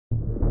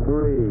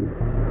Three,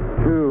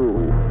 two,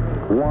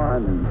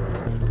 one.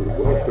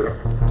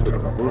 Welcome to the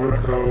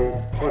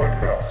Monaco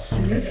Podcast.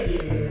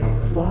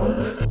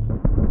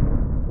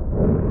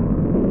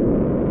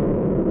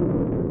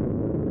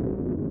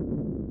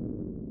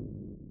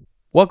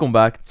 Welcome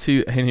back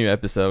to a new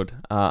episode.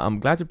 I'm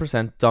glad to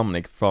present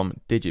Dominique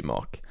from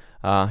Digimarc.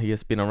 He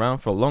has been around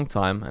for a long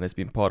time and has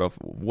been part of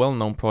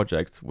well-known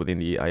projects within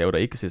the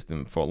IoT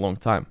ecosystem for a long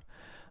time.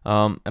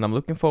 And I'm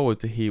looking forward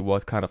to hear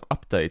what kind of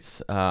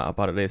updates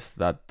about it is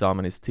that Dom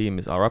and his team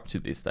are up to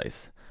these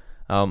days.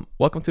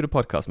 Welcome to the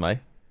podcast, mate.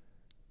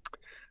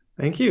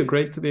 Thank you.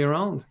 Great to be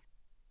around.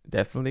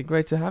 Definitely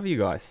great to have you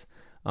guys.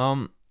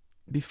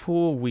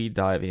 Before we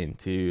dive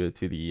into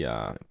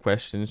the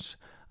questions,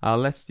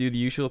 let's do the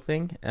usual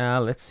thing.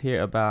 Let's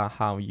hear about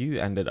how you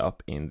ended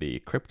up in the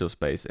crypto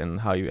space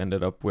and how you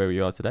ended up where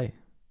you are today.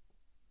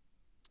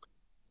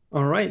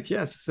 All right.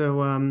 Yes.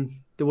 So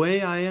the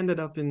way I ended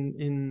up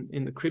in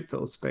the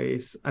crypto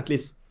space, at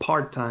least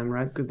part-time,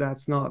 right? Because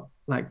that's not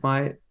like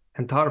my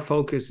entire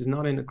focus is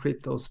not in the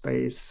crypto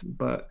space,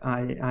 but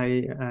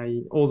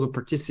I also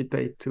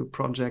participate to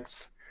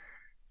projects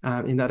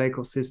in that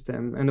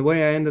ecosystem. And the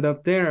way I ended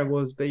up there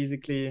was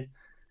basically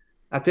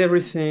at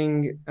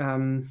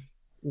EVRYTHNG.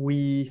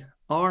 We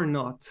are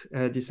not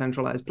a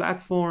decentralized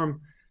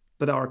platform,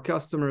 but our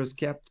customers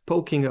kept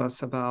poking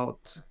us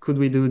about could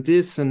we do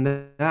this and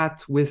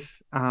that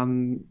with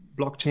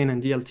blockchain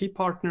and DLT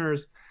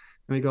partners,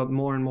 and we got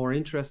more and more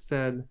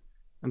interested.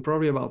 And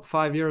probably about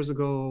 6 years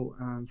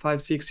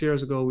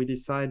ago, we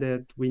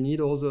decided we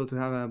need also to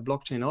have a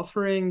blockchain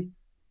offering.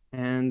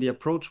 And the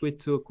approach we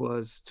took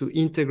was to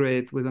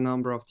integrate with a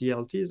number of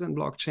DLTs and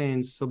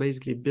blockchains. So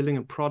basically building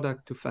a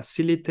product to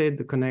facilitate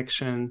the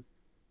connection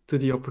to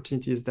the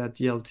opportunities that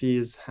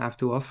DLTs have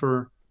to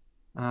offer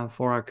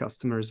for our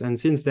customers. And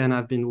since then,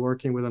 I've been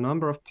working with a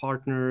number of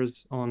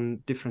partners on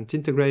different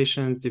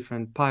integrations,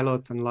 different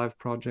pilot and live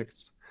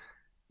projects.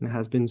 And it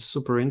has been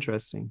super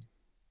interesting.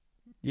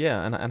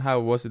 Yeah, and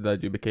how was it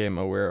that you became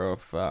aware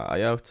of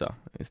IOTA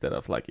instead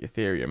of like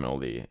Ethereum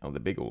and all the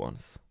bigger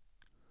ones?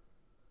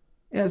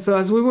 Yeah, so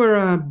as we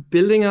were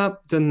building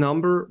up the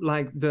number,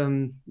 like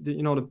the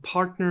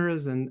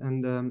partners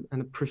and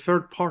the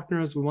preferred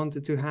partners we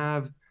wanted to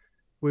have,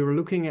 we were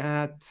looking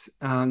at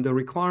the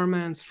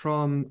requirements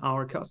from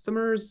our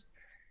customers,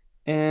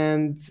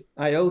 and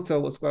IOTA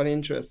was quite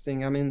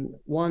interesting. I mean,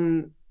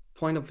 one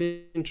point of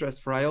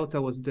interest for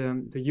IOTA was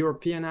the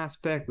European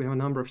aspect. We have a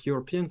number of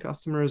European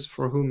customers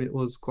for whom it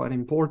was quite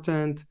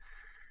important.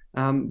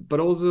 But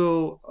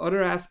also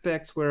other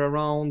aspects were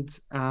around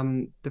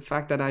the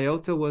fact that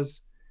IOTA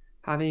was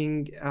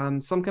having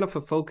some kind of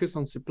a focus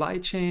on supply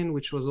chain,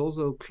 which was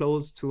also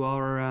close to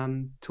our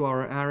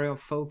area of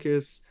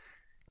focus.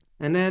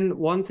 And then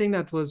one thing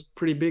that was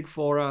pretty big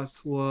for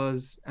us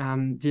was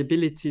the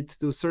ability to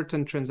do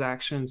certain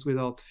transactions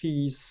without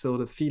fees. So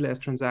the fee-less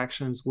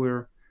transactions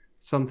were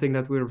something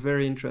that we're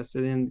very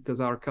interested in because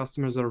our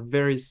customers are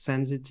very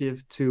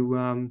sensitive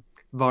to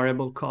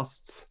variable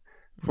costs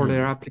for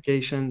their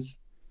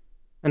applications.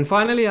 And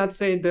finally, I'd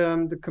say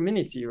the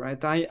community,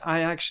 right? I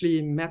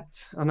actually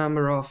met a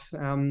number of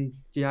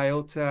the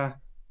IOTA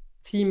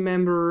team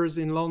members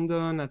in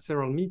London at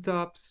several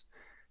meetups.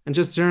 And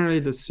just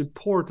generally the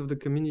support of the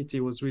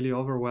community was really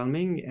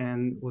overwhelming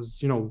and was,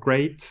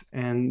 great.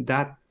 And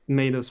that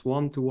made us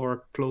want to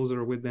work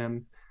closer with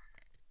them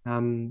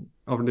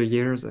over the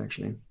years,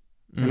 actually.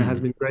 And it has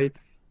been great.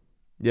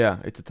 Yeah,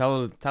 it's a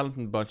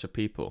talented bunch of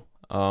people.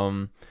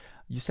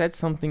 You said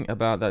something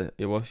about that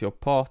it was your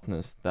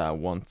partners that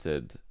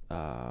wanted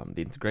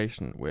the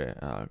integration with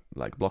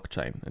like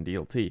blockchain and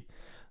DLT.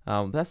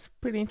 That's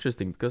pretty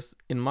interesting because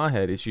in my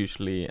head it's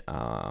usually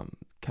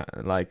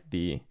like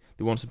the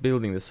ones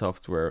building the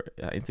software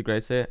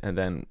integrates it and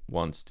then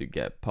wants to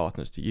get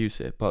partners to use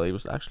it. But it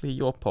was actually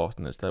your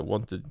partners that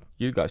wanted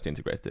you guys to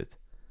integrate it.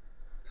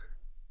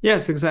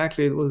 Yes,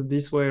 exactly. It was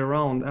this way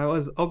around. I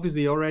was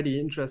obviously already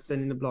interested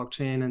in the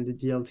blockchain and the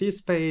DLT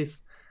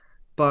space,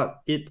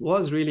 but it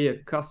was really a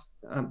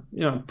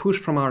push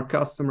from our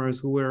customers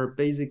who were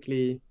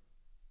basically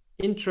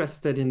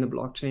interested in the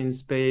blockchain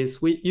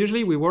space.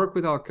 We work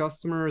with our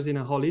customers in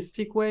a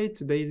holistic way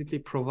to basically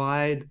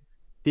provide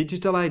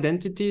digital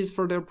identities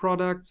for their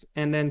products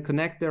and then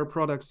connect their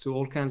products to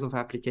all kinds of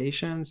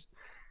applications.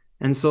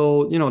 And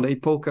so, they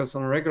poke us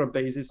on a regular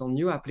basis on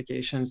new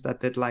applications that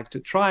they'd like to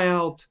try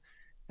out.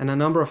 And a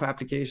number of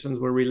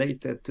applications were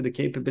related to the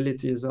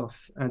capabilities of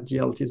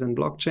DLTs and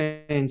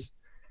blockchains.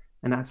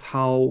 And that's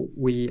how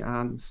we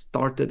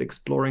started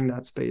exploring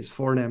that space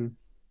for them.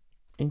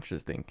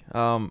 Interesting.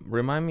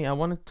 Remind me, I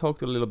want to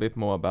talk a little bit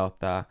more about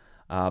that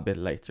a bit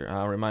later.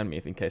 Remind me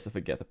if in case I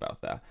forget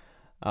about that.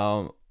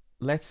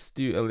 Let's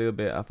do a little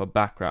bit of a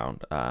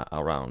background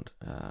around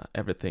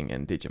EVRYTHNG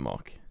and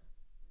Digimarc.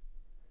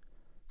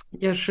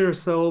 Yeah, sure.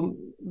 So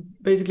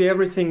basically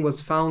EVRYTHNG was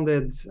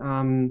founded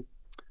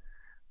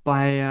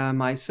by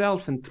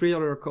myself and 3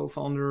 other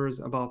co-founders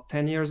about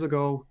 10 years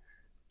ago.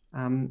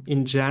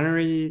 In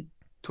January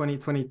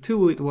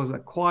 2022, it was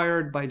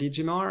acquired by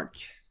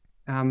Digimarc.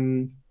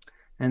 And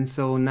And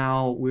so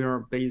now we are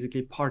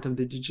basically part of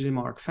the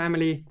Digimarc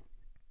family.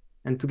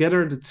 And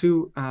together, the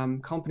two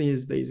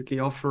companies basically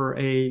offer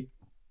a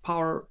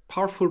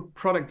powerful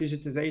product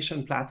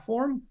digitization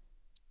platform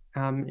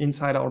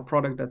inside our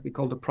product that we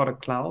call the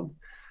product cloud.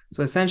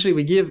 So essentially,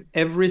 we give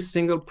every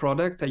single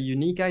product a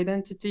unique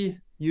identity,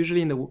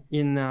 usually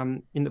in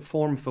the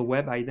form of a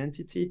web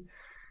identity.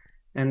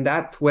 And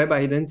that web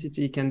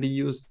identity can be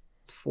used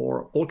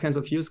for all kinds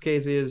of use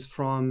cases,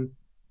 from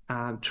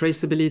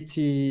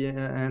traceability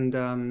and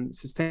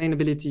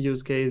sustainability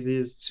use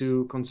cases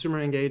to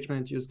consumer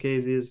engagement use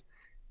cases,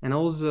 and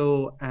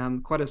also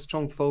quite a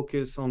strong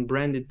focus on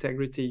brand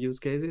integrity use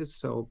cases.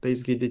 So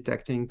basically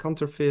detecting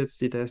counterfeits,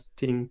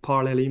 detecting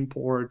parallel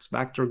imports,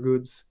 backdoor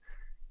goods,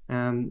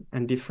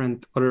 and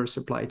different other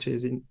supply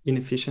chain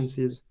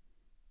inefficiencies.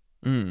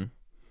 Mm.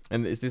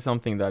 And is this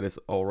something that is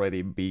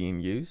already being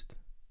used?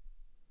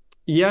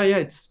 Yeah,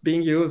 it's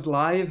being used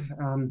live.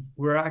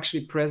 We're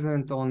actually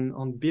present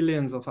on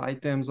billions of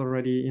items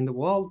already in the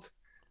world.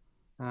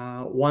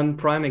 One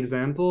prime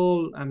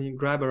example, I mean,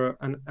 grab a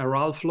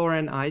Ralph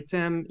Lauren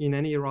item in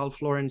any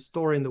Ralph Lauren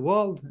store in the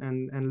world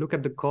and look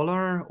at the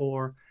color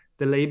or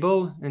the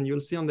label, and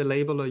you'll see on the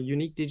label a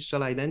unique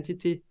digital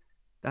identity.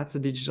 That's a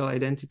digital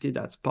identity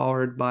that's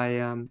powered by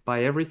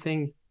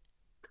EVRYTHNG.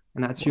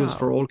 And that's used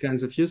for all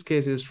kinds of use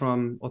cases,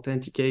 from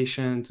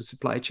authentication to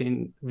supply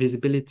chain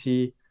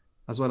visibility,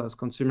 as well as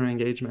consumer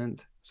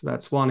engagement. So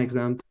that's one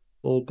example.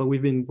 But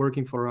we've been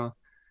working for a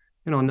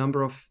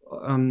number of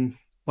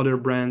other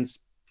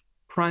brands,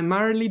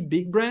 primarily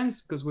big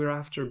brands, because we're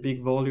after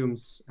big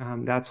volumes.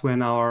 That's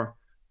when our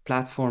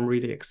platform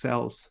really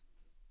excels.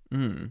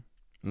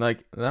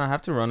 Like, I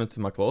have to run into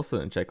my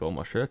closet and check all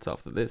my shirts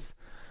after this.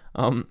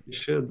 You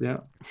should, yeah.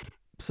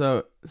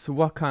 So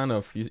what kind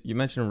of, you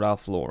mentioned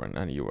Ralph Lauren,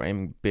 and you were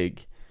aiming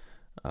big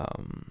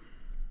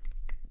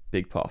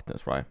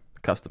partners, right?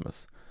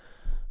 Customers.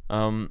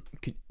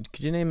 Could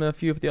you name a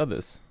few of the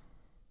others?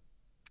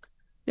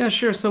 Yeah,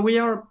 sure. So we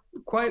are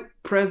quite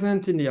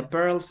present in the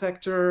apparel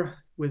sector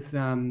with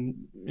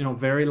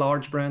very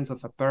large brands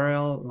of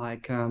apparel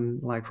like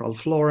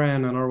Ralph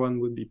Lauren. Another one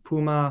would be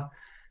Puma.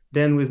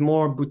 Then with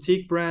more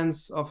boutique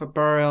brands of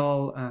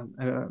apparel,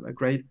 a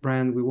great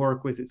brand we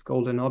work with is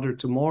called Another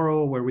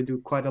Tomorrow, where we do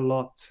quite a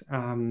lot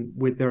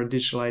with their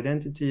digital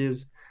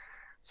identities.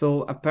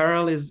 So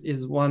apparel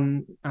is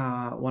one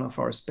of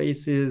our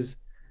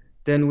spaces.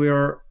 Then we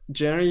are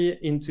generally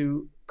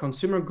into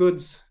consumer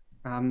goods.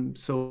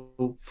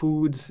 So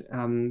foods,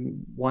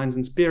 wines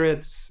and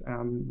spirits.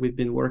 We've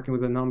been working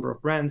with a number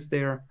of brands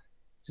there.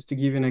 Just to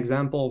give you an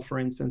example, for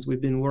instance, we've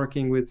been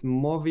working with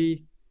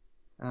Movi.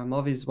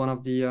 Movi is one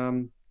of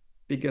the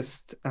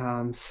biggest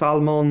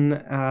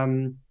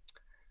salmon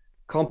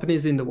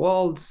companies in the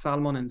world,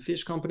 salmon and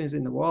fish companies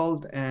in the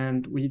world.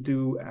 And we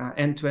do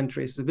end-to-end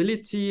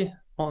traceability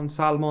on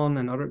salmon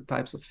and other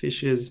types of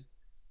fishes.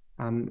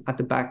 At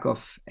the back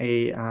of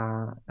a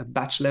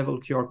batch level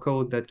QR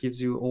code that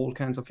gives you all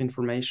kinds of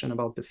information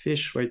about the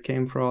fish, where it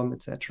came from,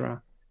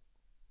 etc.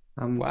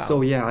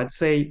 So yeah, I'd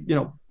say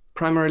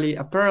primarily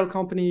apparel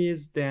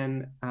companies,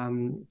 then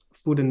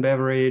food and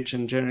beverage,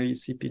 and generally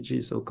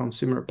CPG, so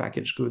consumer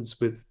packaged goods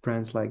with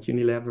brands like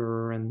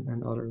Unilever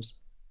and others.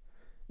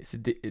 Is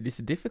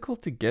it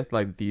difficult to get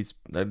like these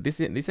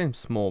ain't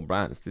small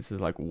brands. This is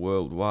like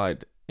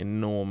worldwide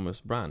enormous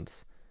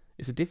brands.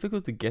 Is it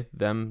difficult to get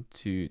them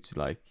to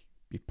like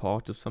be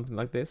part of something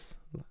like this?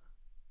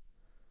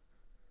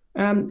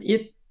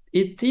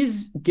 It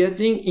is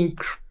getting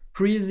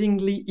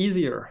increasingly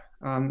easier.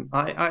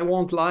 I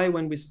won't lie,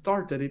 when we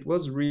started, it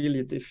was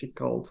really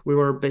difficult. We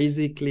were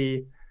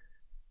basically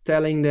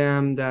telling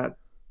them that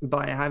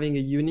by having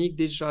a unique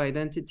digital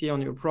identity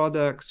on your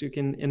products, you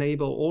can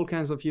enable all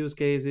kinds of use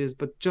cases.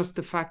 But just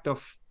the fact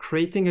of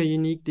creating a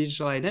unique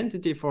digital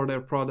identity for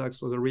their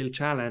products was a real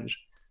challenge.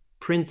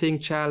 Printing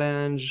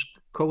challenge,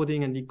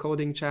 coding and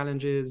decoding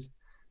challenges.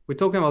 We're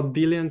talking about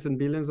billions and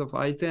billions of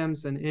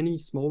items, and any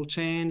small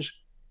change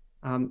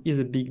is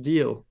a big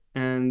deal.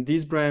 And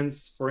these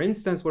brands, for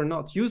instance, were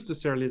not used to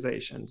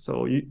serialization.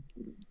 So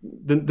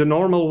the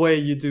normal way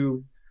you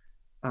do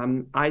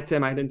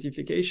item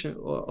identification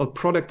or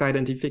product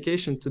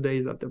identification today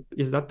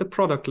is at the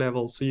product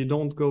level. So you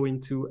don't go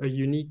into a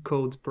unique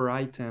code per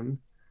item.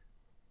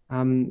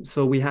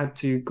 So we had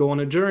to go on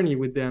a journey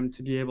with them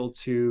to be able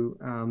to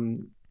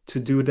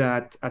do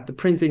that at the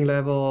printing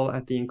level,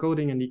 at the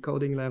encoding and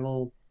decoding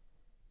level.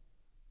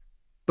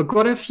 But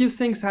quite a few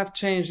things have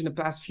changed in the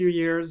past few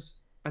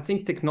years. I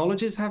think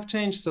technologies have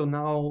changed. So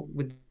now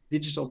with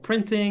digital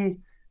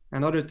printing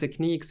and other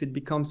techniques, it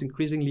becomes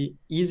increasingly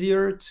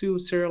easier to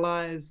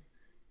serialize.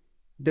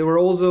 There were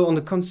also, on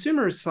the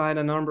consumer side,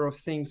 a number of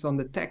things on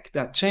the tech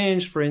that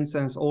changed. For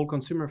instance, all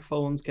consumer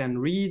phones can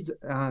read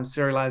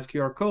serialized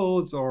QR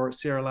codes or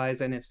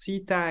serialized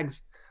NFC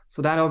tags.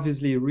 So that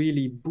obviously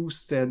really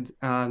boosted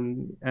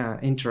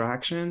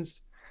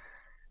interactions.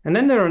 And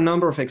then there are a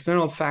number of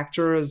external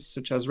factors,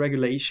 such as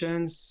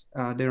regulations.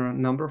 There are a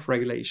number of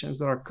regulations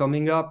that are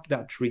coming up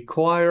that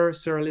require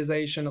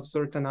serialization of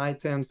certain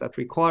items, that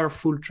require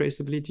full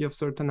traceability of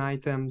certain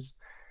items.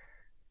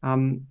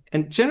 And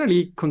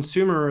generally,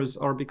 consumers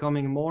are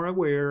becoming more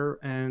aware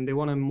and they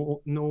want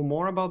to know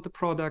more about the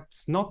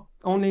products, not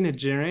only in a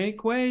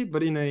generic way,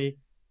 but in a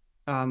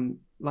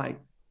like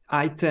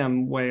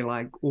item way,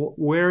 like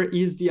where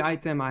is the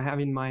item I have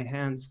in my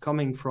hands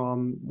coming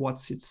from?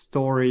 What's its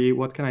story?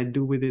 What can I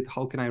do with it?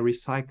 How can I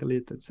recycle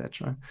it,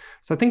 etc.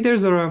 So I think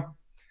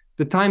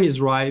the time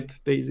is ripe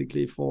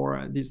basically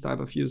for these type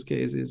of use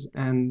cases,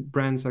 and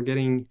brands are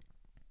getting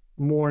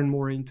more and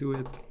more into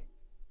it.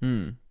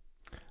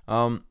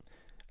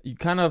 You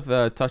kind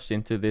of touched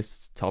into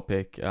this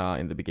topic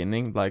in the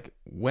beginning. Like,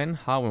 when,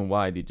 how, and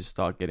why did you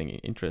start getting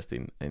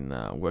interested in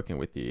working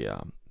with the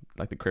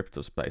like the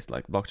crypto space,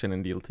 like blockchain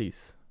and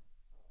DLTs?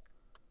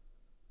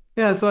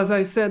 Yeah, so as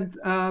I said,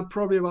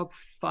 probably about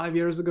 5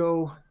 years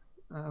ago,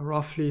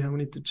 roughly. I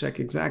need to check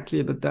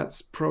exactly, but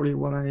that's probably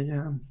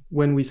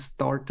when we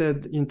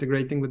started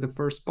integrating with the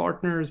first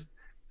partners.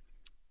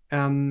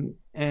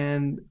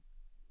 And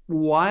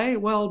why?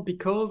 Well,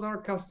 because our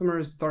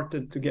customers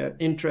started to get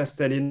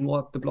interested in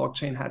what the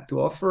blockchain had to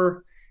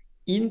offer,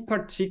 in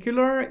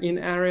particular in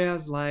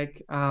areas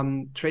like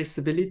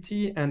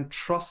traceability and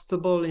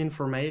trustable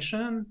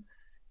information.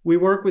 We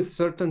work with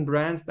certain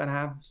brands that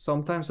have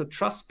sometimes a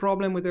trust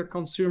problem with their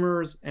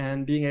consumers,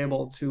 and being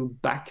able to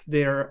back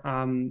their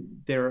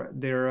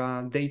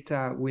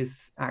data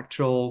with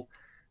actual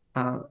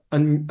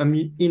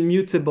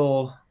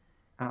immutable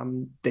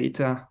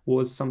data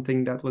was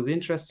something that was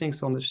interesting.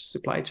 So on the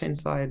supply chain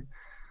side,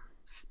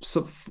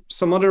 so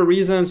some other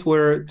reasons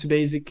were to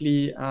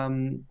basically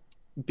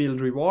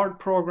build reward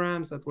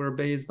programs that were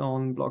based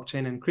on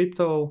blockchain and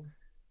crypto.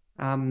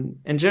 And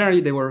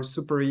generally, they were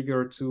super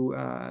eager to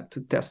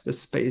test the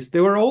space.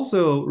 There were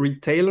also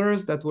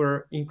retailers that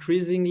were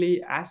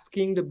increasingly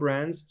asking the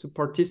brands to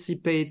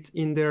participate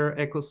in their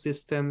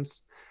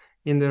ecosystems,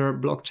 in their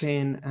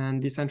blockchain and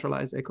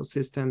decentralized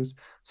ecosystems.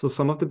 So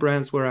some of the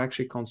brands were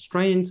actually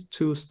constrained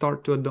to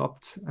start to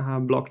adopt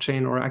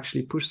blockchain or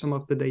actually push some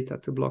of the data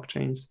to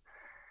blockchains.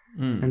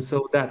 And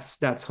so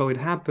that's how it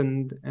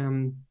happened.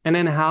 And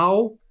then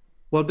how?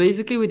 Well,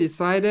 basically, we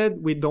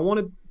decided we don't want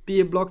to be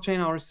a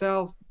blockchain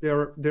ourselves.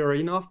 There are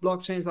enough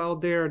blockchains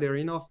out there. There are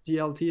enough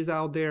DLTs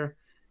out there.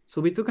 So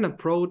we took an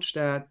approach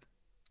that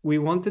we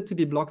wanted to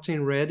be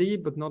blockchain ready,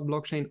 but not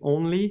blockchain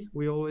only,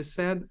 we always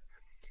said.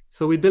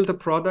 So we built a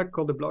product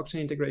called the Blockchain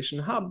Integration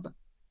Hub,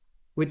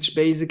 which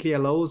basically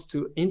allows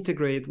to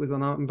integrate with a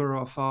number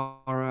of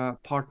our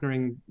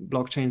partnering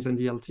blockchains and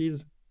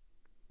DLTs.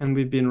 And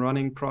we've been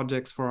running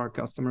projects for our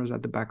customers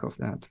at the back of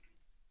that.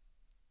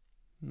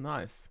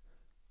 Nice.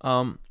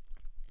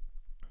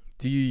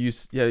 Do you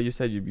use? Yeah, you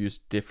said you use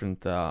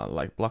different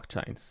like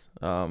blockchains.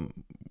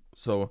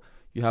 So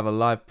you have a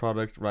live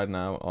product right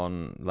now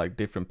on like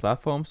different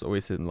platforms, or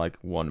is it like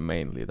one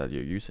mainly that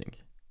you're using?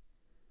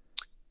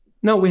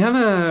 No, we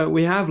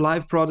have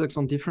live products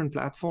on different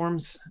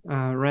platforms,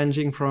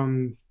 ranging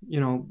from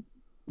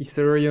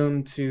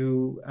Ethereum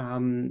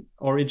to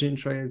Origin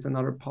Trails,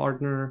 another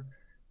partner.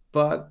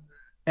 But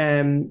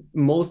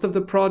most of the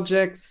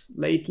projects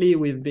lately,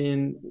 we've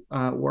been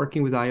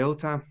working with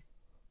IOTA,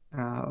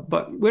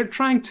 but we're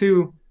trying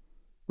to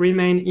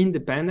remain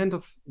independent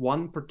of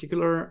one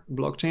particular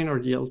blockchain or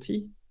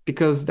DLT,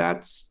 because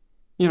that's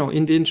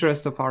in the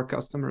interest of our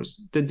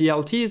customers. The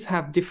DLTs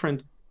have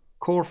different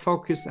core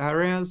focus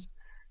areas,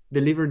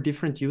 deliver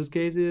different use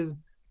cases,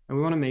 and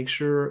we want to make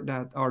sure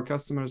that our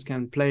customers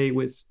can play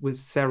with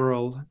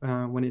several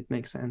when it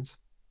makes sense.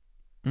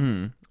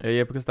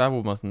 Yeah, because that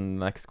was the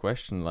next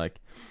question. Like,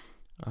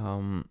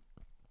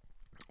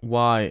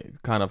 why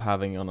kind of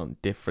having on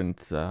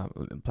different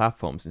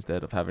platforms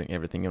instead of having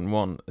everything in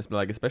one? It's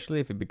like, especially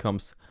if it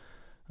becomes,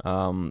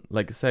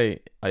 like say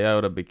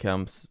IOTA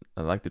becomes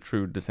like the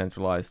true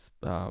decentralized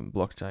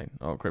blockchain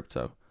or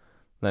crypto,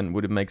 then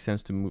would it make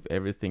sense to move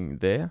everything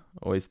there,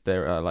 or is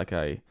there like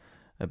a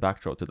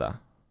backdoor to that?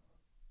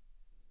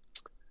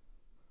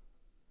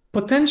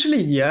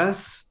 Potentially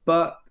yes,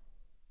 but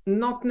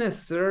not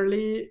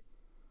necessarily.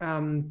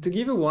 To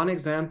give you one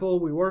example,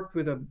 we worked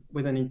with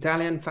an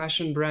Italian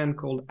fashion brand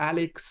called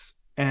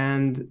Alix,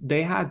 and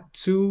they had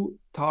two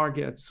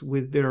targets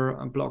with their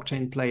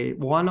blockchain play.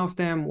 One of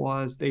them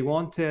was they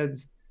wanted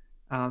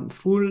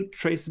full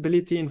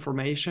traceability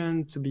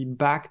information to be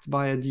backed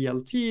by a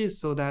DLT,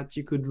 so that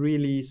you could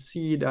really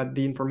see that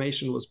the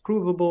information was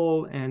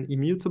provable and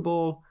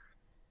immutable.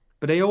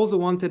 But they also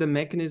wanted a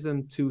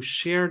mechanism to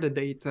share the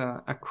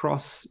data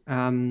across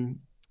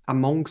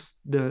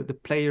amongst the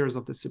players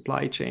of the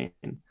supply chain.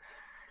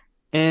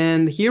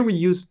 And here we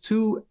used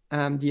two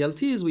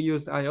DLTs. We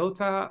used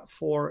IOTA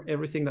for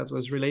everything that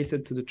was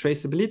related to the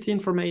traceability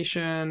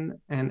information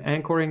and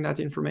anchoring that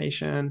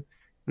information.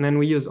 And then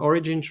we use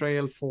Origin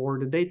Trail for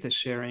the data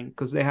sharing,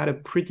 because they had a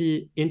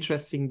pretty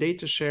interesting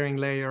data sharing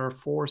layer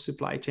for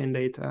supply chain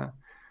data.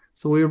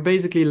 So we were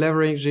basically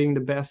leveraging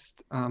the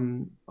best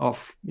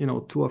of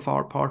two of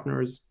our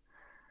partners.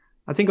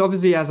 I think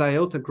obviously as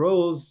IOTA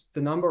grows,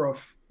 the number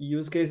of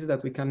use cases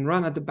that we can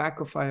run at the back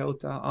of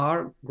IOTA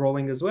are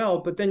growing as well.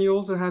 But then you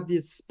also have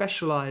these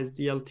specialized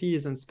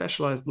DLTs and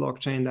specialized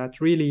blockchain that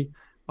really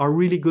are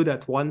really good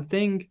at one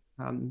thing.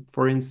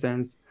 For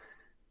instance,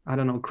 I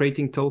don't know,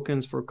 creating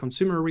tokens for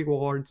consumer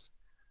rewards.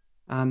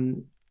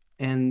 And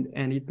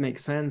it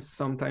makes sense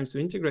sometimes to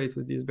integrate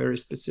with these very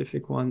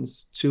specific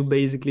ones to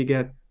basically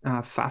get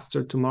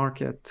faster to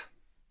market.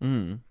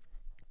 I'm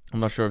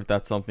not sure if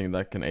that's something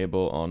that can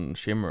enable on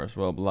Shimmer as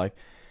well, but like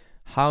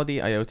how the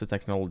IoT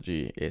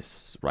technology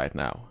is right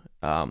now.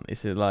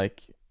 Is it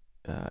like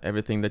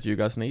everything that you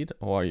guys need,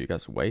 or are you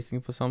guys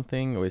waiting for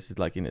something, or is it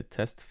like in a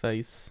test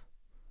phase?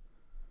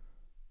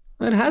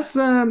 It has,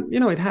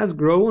 it has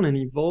grown and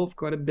evolved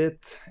quite a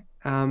bit.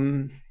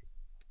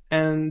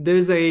 And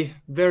there's a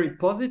very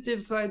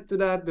positive side to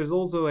that. There's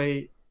also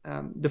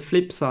the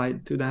flip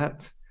side to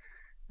that.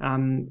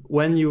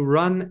 When you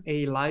run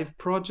a live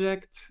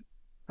project,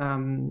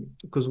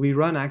 because we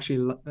run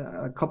actually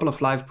a couple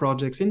of live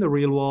projects in the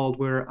real world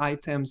where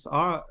items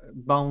are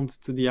bound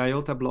to the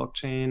IOTA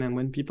blockchain, and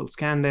when people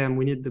scan them,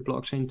 we need the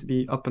blockchain to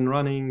be up and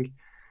running.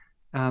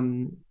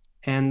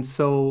 And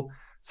so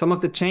some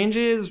of the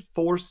changes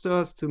forced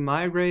us to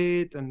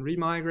migrate and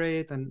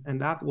remigrate,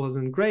 and that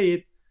wasn't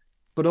great.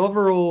 But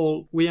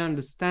overall, we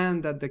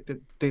understand that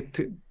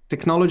the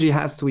technology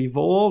has to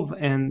evolve,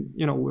 and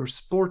we're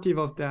supportive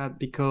of that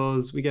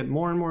because we get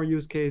more and more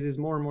use cases,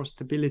 more and more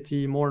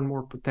stability, more and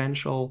more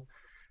potential,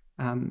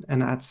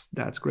 and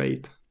that's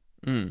great.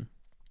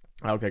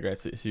 Okay, great.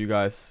 So you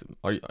guys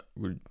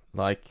would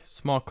like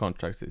smart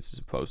contracts is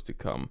supposed to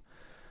come,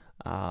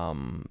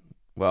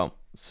 well,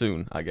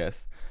 soon, I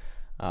guess.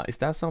 Is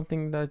that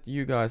something that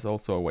you guys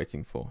also are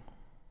waiting for?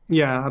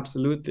 Yeah,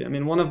 absolutely. I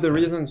mean, one of the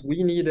reasons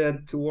we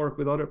needed to work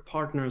with other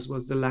partners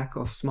was the lack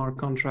of smart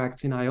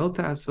contracts in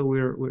IOTA. So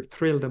we're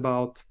thrilled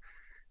about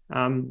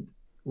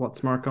what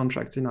smart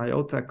contracts in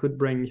IOTA could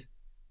bring,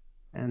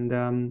 and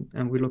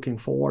we're looking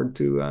forward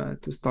to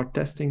start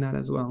testing that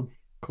as well.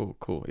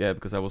 Cool. Yeah,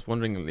 because I was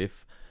wondering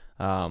if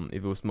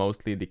it was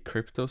mostly the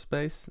crypto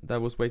space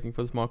that was waiting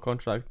for the smart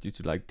contract due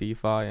to like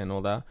DeFi and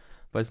all that.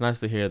 But it's nice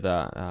to hear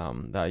that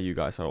that you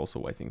guys are also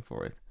waiting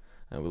for it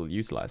and will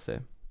utilize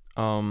it.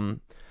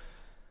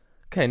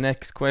 Okay,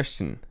 next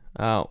question.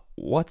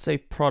 What's a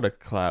product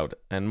cloud,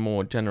 and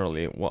more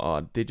generally, what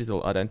are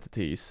digital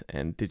identities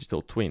and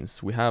digital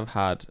twins? We have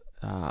had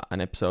an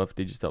episode of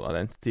digital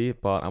identity,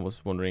 but I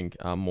was wondering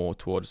more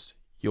towards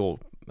your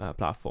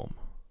platform.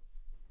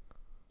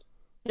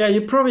 Yeah,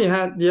 you probably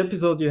had the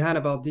episode you had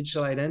about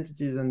digital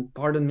identities, and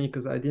pardon me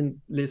because I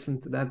didn't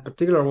listen to that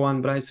particular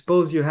one, but I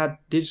suppose you had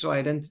digital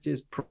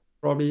identities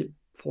probably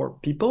for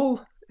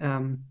people.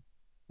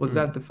 Was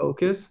that the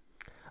focus?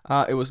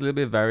 It was a little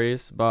bit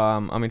various, but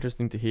I'm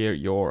interested to hear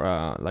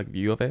your like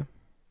view of it.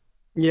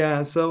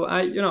 Yeah, so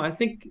I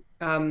think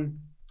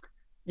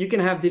you can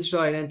have digital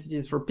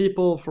identities for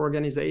people, for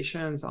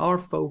organizations. Our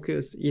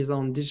focus is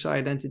on digital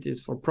identities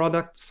for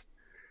products.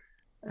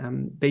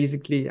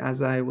 Basically,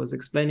 as I was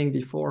explaining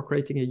before,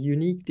 creating a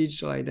unique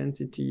digital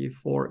identity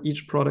for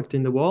each product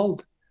in the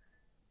world.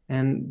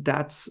 And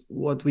that's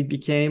what we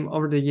became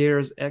over the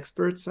years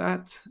experts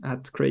at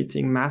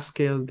creating mass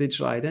scale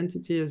digital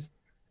identities.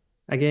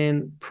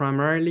 Again,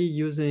 primarily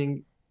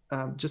using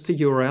just a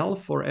URL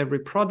for every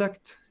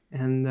product.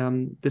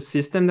 And the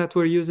system that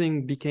we're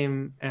using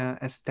became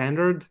a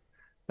standard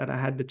that I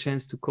had the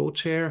chance to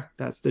co-chair.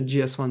 That's the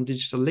GS1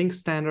 Digital Link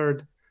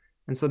Standard.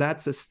 And so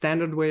that's a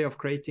standard way of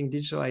creating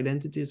digital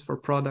identities for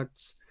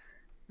products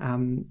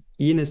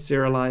in a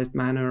serialized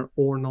manner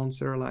or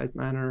non-serialized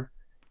manner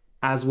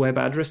as web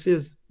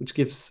addresses, which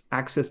gives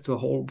access to a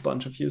whole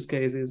bunch of use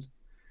cases.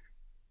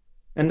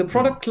 And the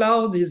product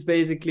cloud is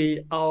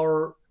basically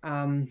our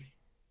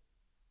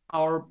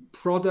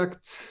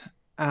product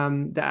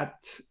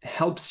that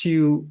helps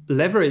you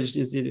leverage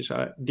these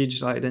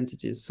digital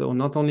identities. So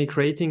not only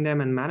creating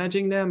them and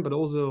managing them, but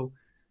also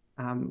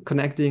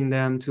connecting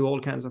them to all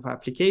kinds of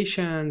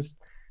applications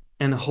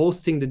and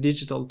hosting the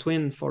digital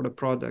twin for the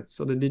product.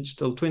 So the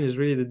digital twin is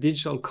really the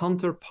digital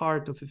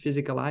counterpart of a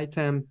physical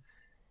item,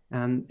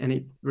 and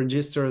it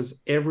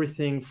registers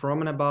everything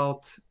from and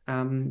about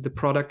the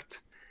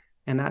product,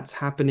 and that's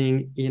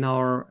happening in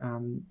our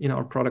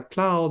product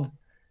cloud.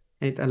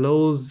 It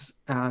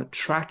allows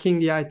tracking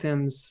the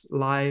items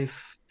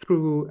live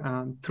through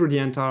the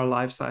entire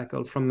life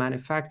cycle, from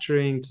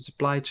manufacturing to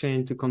supply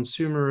chain to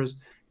consumers,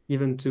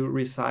 even to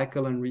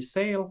recycle and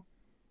resale.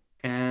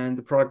 And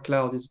the product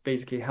cloud is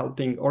basically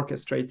helping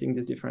orchestrating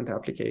these different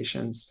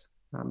applications.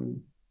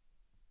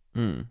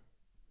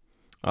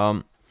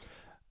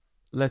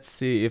 Let's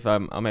see if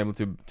I'm able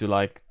to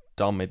like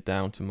dumb it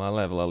down to my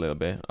level a little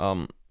bit.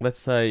 Let's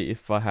say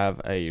if I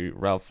have a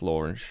Ralph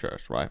Lauren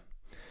shirt, right?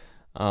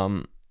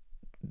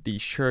 The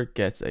shirt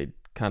gets a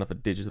kind of a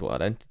digital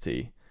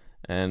identity,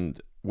 and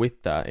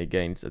with that it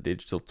gains a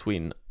digital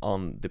twin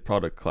on the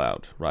product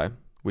cloud, right?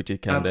 Which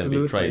it can then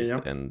be traced,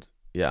 and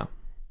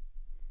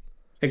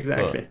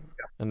exactly. So,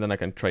 and then I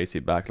can trace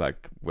it back,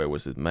 like where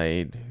was it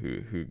made,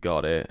 who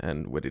got it,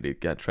 and where did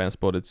it get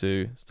transported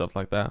to, stuff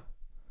like that.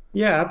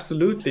 Yeah,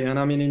 absolutely. And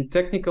I mean, in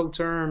technical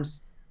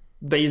terms,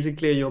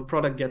 basically your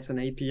product gets an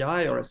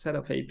API or a set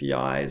of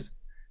APIs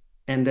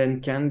and then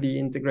can be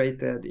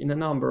integrated in a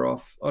number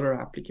of other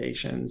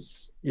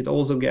applications. It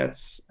also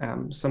gets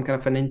some kind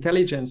of an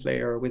intelligence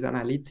layer with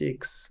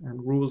analytics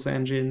and rules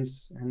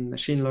engines and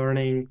machine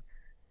learning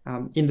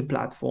in the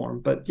platform.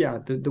 But yeah,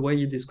 the way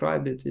you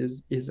described it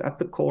is at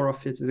the core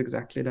of it is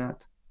exactly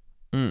that.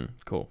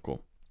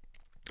 Cool.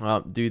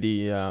 Do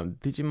the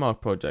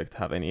Digimarc project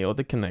have any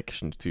other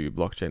connections to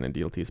blockchain and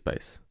DLT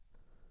space?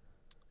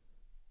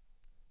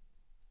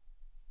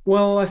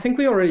 Well, I think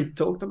we already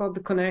talked about the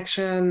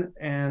connection,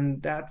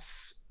 and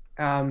that's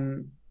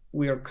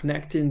we are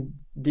connecting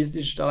these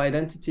digital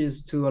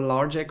identities to a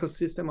large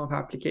ecosystem of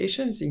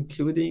applications,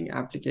 including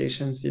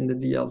applications in the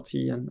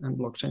DLT and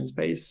blockchain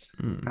space.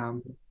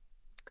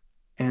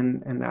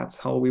 And that's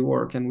how we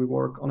work. And we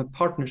work on a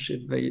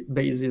partnership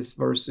basis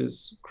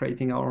versus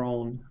creating our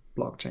own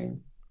blockchain.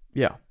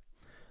 Yeah.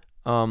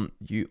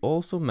 You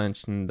also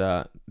mentioned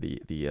that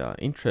the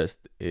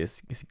interest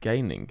is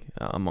gaining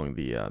among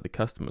the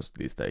customers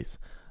these days.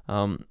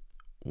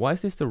 Why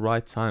is this the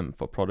right time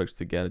for products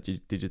to get a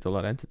digital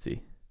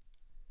identity?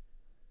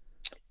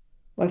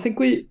 I think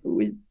we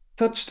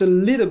touched a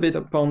little bit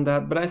upon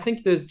that, but I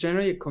think there's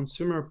generally a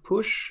consumer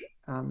push.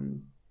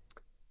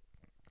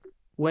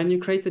 When you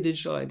create a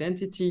digital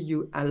identity,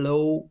 you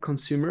allow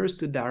consumers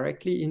to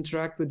directly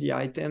interact with the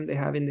item they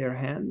have in their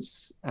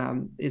hands.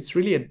 It's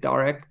really a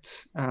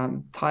direct,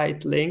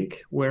 tight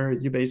link where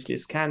you basically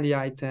scan the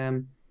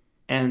item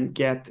and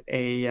get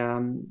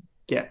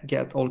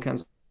all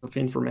kinds of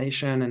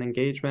information and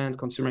engagement,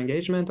 consumer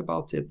engagement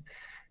about it.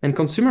 And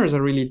consumers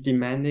are really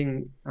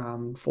demanding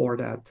for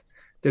that.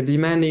 They're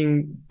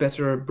demanding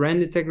better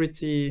brand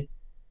integrity.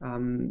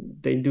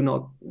 They do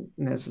not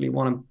necessarily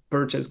want to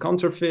purchase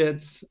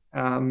counterfeits,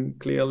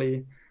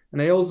 clearly.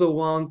 And they also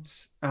want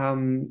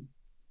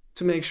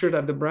to make sure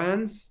that the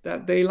brands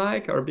that they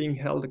like are being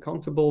held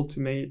accountable to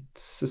meet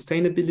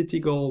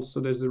sustainability goals. So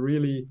there's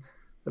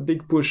a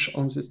big push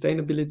on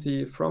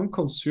sustainability from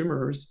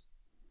consumers.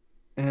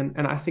 And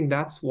I think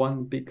that's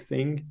one big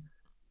thing.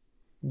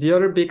 The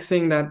other big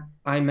thing that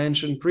I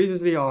mentioned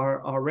previously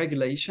are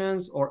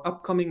regulations or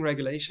upcoming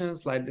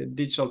regulations like the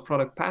Digital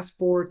Product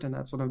Passport, and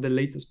that's one of the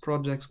latest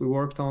projects we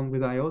worked on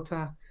with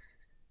IOTA.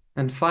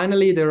 And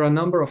finally, there are a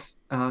number of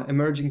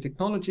emerging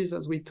technologies,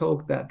 as we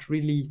talked, that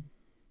really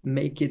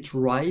make it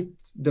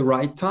the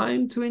right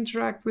time to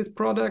interact with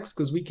products,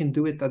 because we can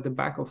do it at the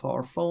back of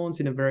our phones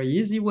in a very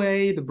easy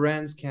way. The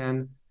brands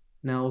can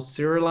now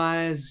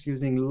serialize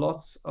using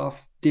lots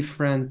of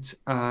different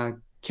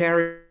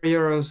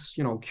carriers,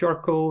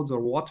 QR codes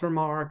or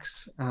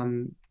watermarks,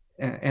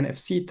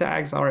 NFC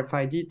tags,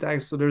 RFID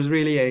tags. So there's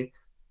really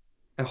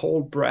a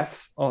whole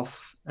breadth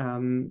of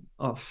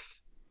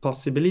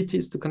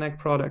possibilities to connect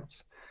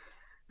products.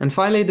 And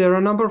finally, there are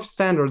a number of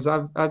standards.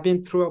 I've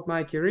been throughout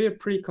my career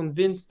pretty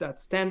convinced that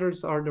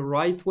standards are the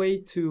right way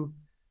to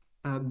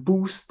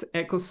boost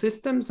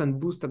ecosystems and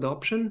boost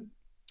adoption.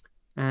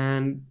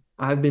 And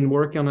I've been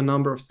working on a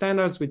number of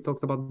standards. We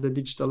talked about the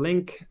digital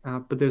link,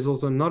 but there's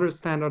also another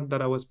standard that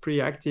I was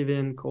pretty active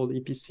in called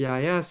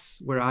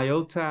EPCIS, where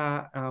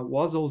IOTA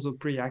was also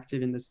pretty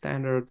active in the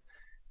standard.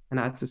 And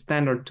that's a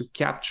standard to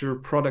capture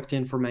product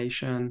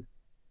information.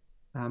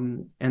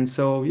 And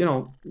so,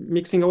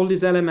 mixing all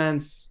these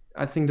elements,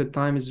 I think the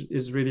time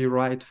is really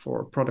right for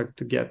a product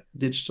to get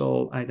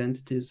digital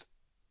identities.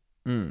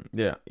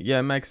 Yeah,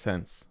 it makes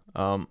sense.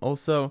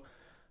 Also,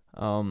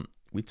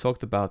 we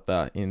talked about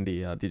that in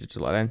the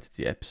digital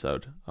identity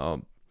episode.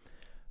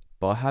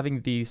 But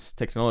having these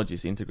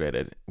technologies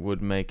integrated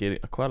would make it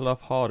quite a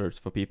lot harder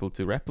for people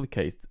to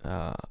replicate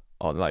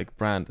or like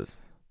brands,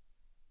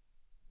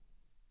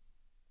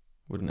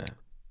 wouldn't it?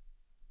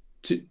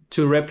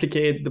 To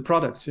replicate the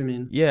products, you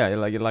mean? Yeah,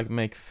 like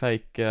make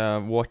fake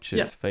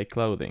watches, fake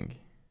clothing.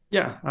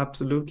 Yeah,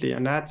 absolutely.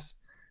 And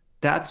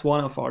that's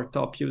one of our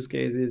top use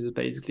cases, is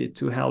basically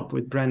to help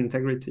with brand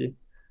integrity.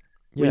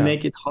 We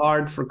make it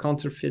hard for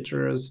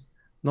counterfeiters,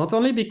 not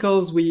only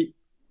because we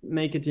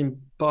make it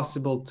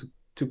impossible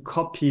to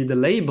copy the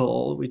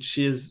label, which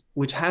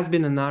has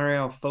been an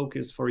area of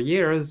focus for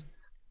years.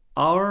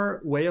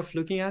 Our way of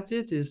looking at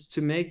it is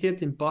to make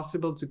it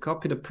impossible to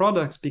copy the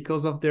products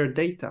because of their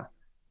data.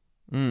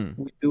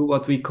 We do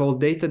what we call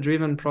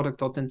data-driven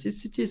product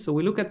authenticity. So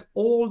we look at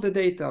all the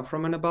data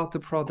from and about the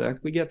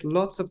product. We get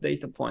lots of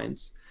data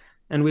points,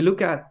 and we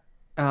look at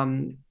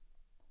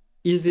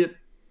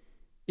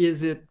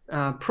is it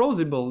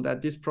plausible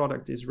that this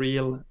product is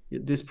real,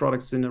 this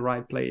product is in the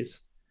right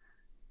place,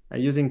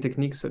 using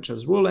techniques such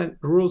as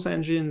rules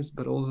engines,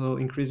 but also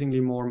increasingly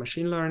more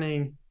machine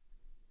learning.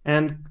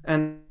 And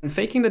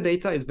faking the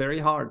data is very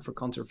hard for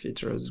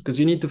counterfeiters, because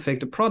you need to fake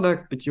the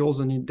product, but you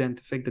also need then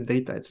to fake the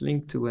data it's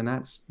linked to, and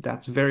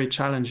that's very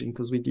challenging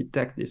because we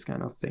detect these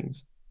kind of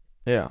things.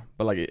 Yeah,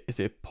 but is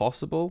it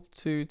possible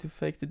to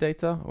fake the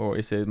data, or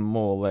is it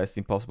more or less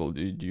impossible?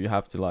 Do you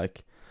have to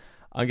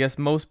I guess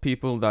most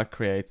people that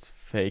create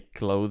fake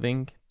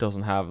clothing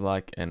doesn't have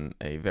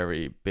a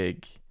very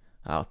big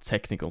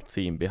technical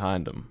team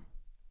behind them,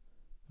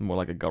 more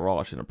like a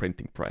garage and a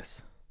printing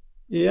press.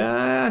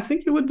 Yeah, I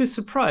think you would be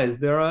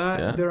surprised.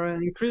 Yeah. There are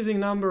an increasing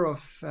number of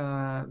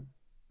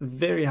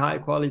very high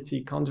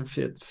quality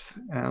counterfeits,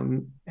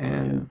 Oh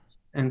yeah.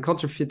 and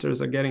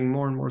counterfeiters are getting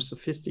more and more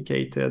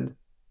sophisticated.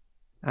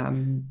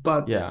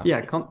 But Yeah.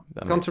 yeah,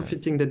 That makes sense.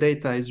 counterfeiting the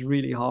data is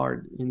really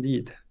hard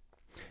indeed.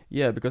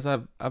 Yeah, because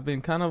I've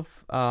been kind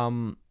of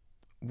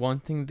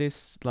wanting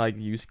this like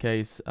use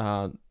case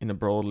in a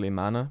broadly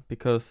manner,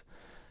 because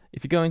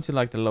if you go into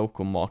like the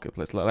local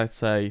marketplace, like let's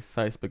say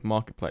Facebook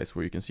Marketplace,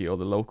 where you can see all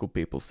the local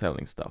people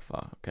selling stuff,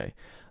 okay,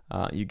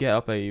 you get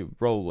up a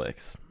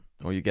Rolex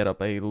or you get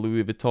up a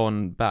Louis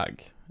Vuitton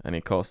bag, and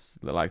it costs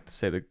like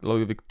say the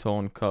Louis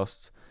Vuitton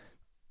costs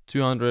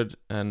 200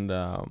 and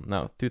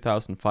no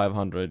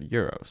 2,500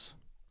 euros,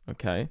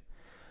 okay.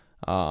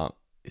 Uh,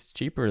 it's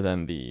cheaper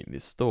than the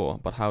store,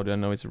 but how do I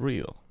know it's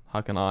real?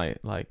 How can I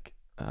like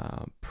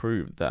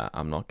prove that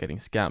I'm not getting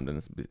scammed and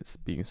it's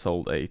being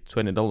sold a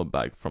 $20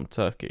 bag from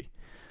Turkey?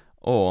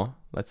 Or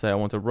let's say I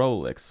want a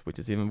Rolex, which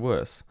is even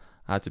worse.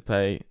 I had to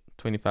pay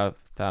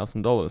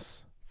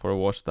 $25,000 for a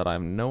watch that I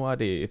have no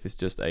idea if it's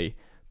just a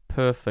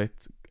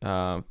perfect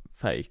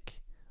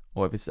fake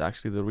or if it's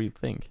actually the real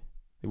thing.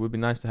 It would be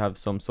nice to have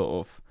some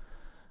sort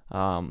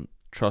of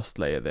trust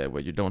layer there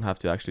where you don't have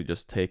to actually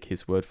just take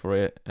his word for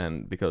it.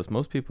 And because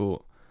most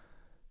people,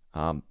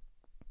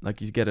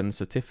 like you get a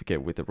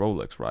certificate with a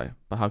Rolex, right?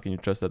 But how can you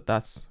trust that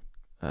that's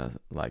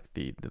like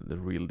the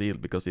real deal?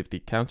 Because if the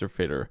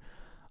counterfeiter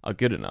are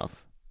good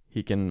enough,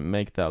 he can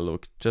make that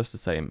look just the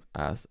same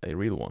as a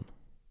real one.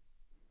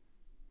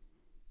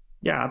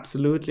 Yeah,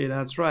 absolutely.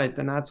 That's right.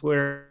 And that's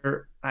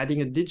where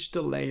adding a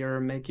digital layer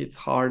make it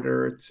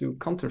harder to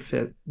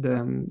counterfeit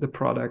the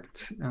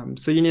product.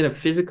 So you need a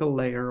physical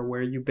layer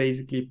where you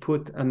basically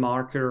put a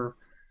marker,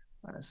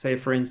 say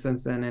for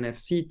instance, an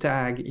NFC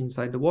tag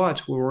inside the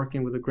watch. We're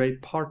working with a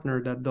great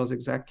partner that does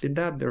exactly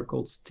that. They're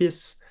called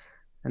STIS,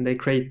 and they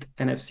create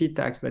NFC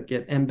tags that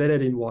get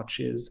embedded in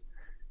watches.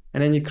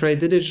 And then you create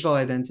the digital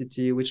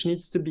identity, which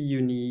needs to be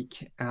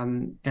unique.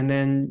 And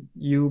then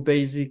you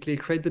basically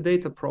create the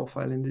data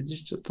profile in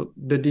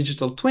the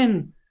digital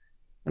twin.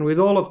 And with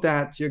all of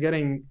that, you're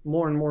getting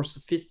more and more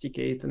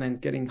sophisticated, and it's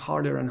getting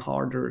harder and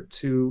harder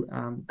to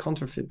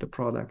counterfeit the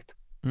product.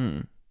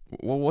 Hmm.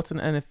 Well, what's an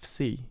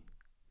NFC?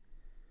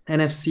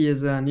 NFC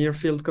is a near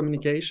field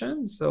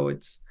communication. So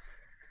it's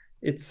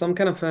some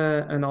kind of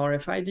an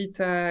RFID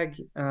tag.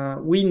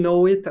 We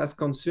know it as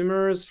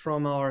consumers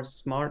from our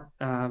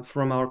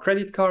from our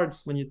credit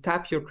cards. When you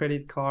tap your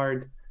credit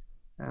card,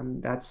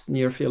 that's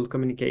near field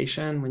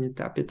communication when you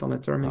tap it on a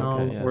Okay,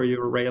 terminal yeah. or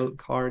your rail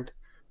card.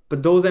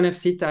 But those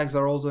NFC tags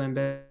are also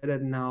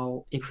embedded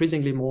now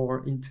increasingly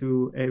more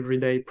into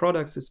everyday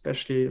products,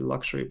 especially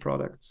luxury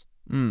products.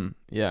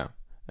 Yeah.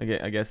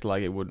 I guess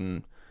like it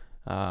wouldn't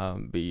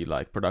be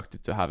like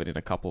productive to have it in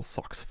a couple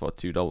socks for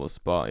 $2,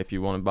 but if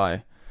you want to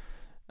buy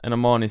an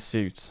Armani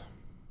suit,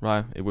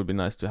 right, it would be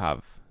nice to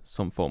have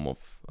some form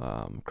of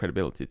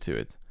credibility to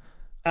it.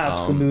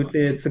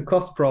 Absolutely. It's a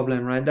cost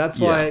problem, right? That's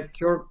Yeah. why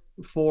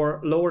for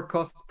lower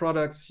cost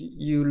products,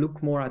 you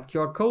look more at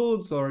QR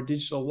codes or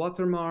digital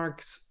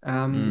watermarks.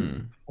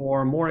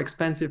 For more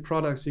expensive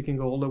products, you can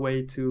go all the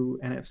way to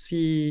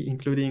NFC,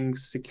 including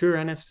secure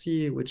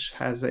NFC, which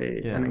has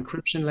an Yeah.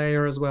 encryption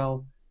layer as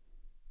well.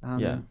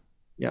 Yeah.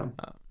 Yeah.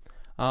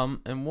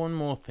 And one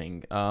more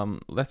thing.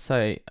 Let's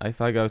say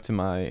if I go to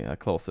my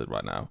closet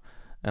right now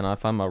and I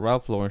find my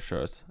Ralph Lauren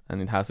shirt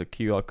and it has a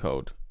QR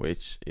code,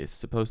 which is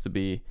supposed to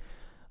be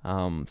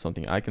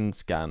something I can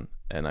scan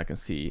and I can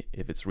see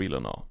if it's real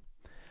or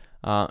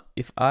not.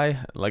 If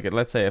I like,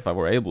 let's say if I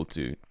were able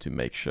to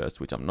make shirts,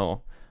 which I'm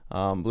not.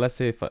 Let's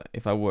say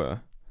if I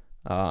were,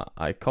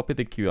 I copy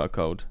the QR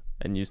code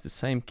and use the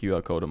same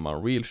QR code on my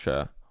real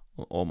shirt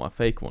or my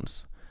fake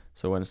ones.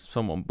 So when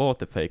someone bought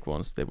the fake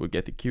ones, they would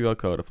get the QR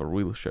code of a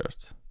real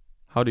shirt.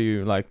 How do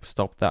you like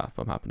stop that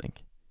from happening?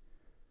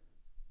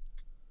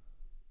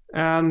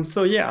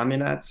 So yeah, I mean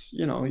that's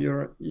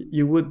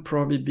you would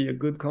probably be a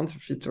good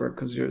counterfeiter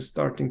because you're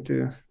starting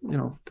to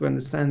to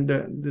understand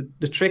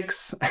the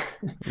tricks.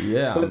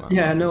 Yeah, But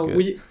yeah, I'm no,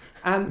 good.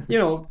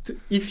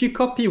 if you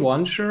copy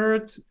one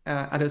shirt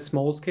at a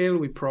small scale,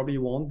 we probably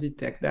won't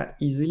detect that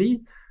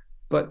easily.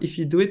 But if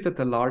you do it at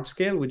a large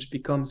scale, which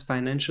becomes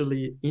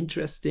financially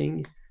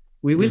interesting,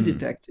 we will Mm.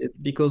 detect it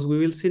because we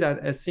will see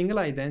that a single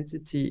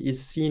identity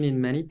is seen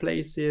in many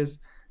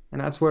places.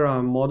 And that's where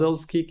our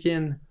models kick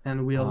in,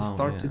 and we'll Oh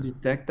start to yeah.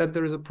 detect that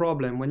there is a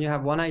problem. When you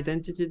have one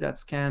identity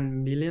that's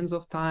scanned millions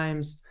of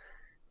times,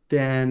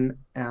 then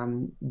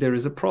there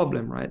is a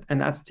problem, right? And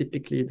that's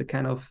typically the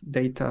kind of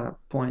data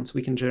points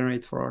we can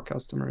generate for our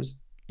customers.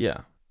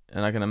 Yeah.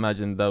 And I can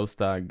imagine those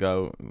that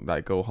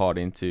go hard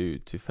into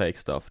to fake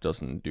stuff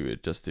doesn't do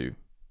it just to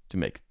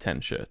make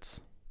 10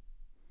 shirts.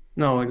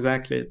 No,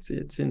 exactly.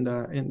 It's in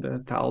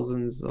the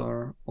thousands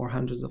or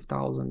hundreds of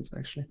thousands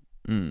actually.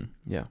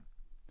 Yeah.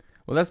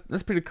 Well,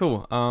 that's pretty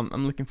cool.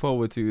 I'm looking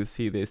forward to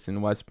see this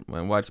in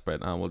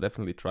widespread. I will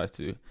definitely try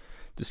to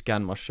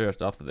scan my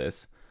shirt after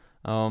this.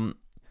 Um,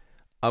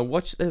 I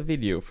watched a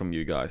video from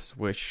you guys,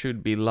 which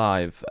should be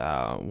live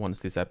once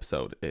this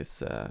episode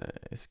is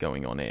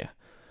going on air.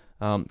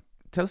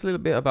 Tell us a little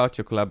bit about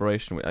your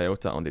collaboration with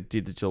IOTA on the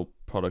digital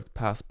product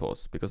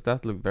passports, because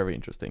that looked very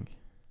interesting.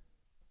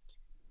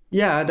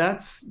 Yeah,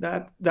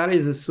 that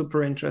is a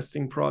super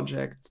interesting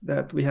project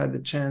that we had the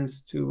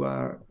chance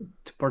to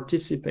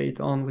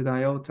participate on with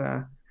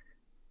IOTA.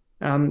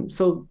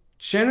 So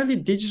generally,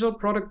 digital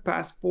product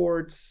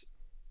passports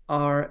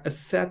are a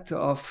set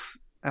of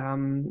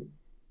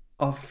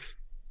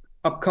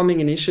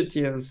upcoming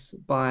initiatives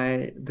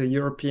by the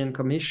European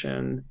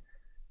Commission.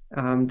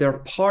 They're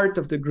part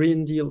of the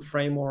Green Deal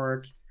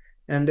framework,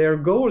 and their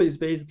goal is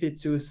basically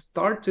to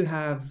start to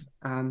have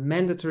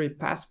mandatory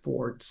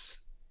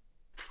passports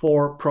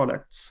for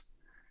products.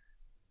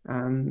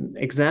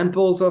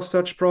 Examples of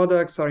such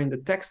products are in the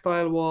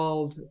textile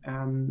world,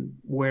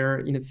 where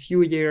in a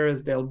few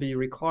years there'll be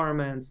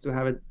requirements to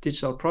have a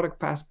digital product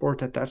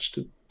passport attached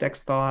to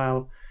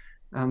textile.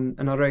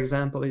 Another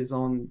example is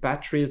on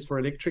batteries for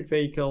electric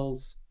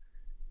vehicles.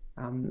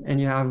 And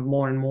you have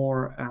more and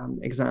more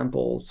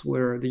examples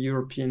where the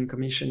European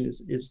Commission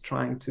is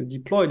trying to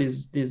deploy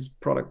these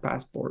product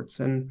passports.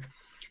 And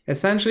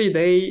essentially,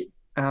 they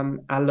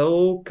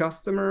allow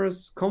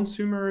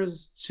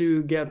consumers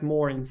to get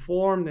more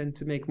informed and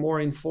to make more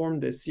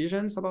informed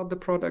decisions about the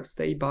products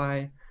they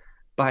buy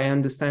by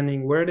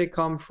understanding where they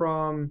come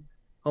from,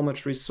 how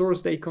much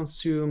resource they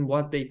consume,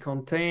 what they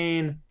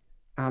contain,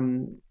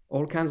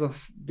 all kinds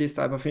of this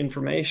type of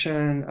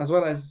information, as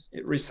well as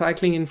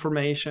recycling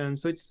information.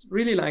 So it's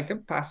really like a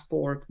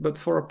passport, but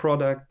for a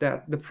product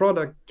that the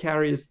product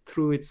carries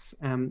through its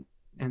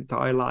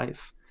entire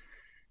life.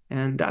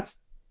 And that's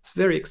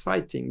very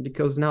exciting,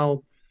 because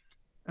now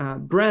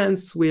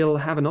brands will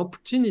have an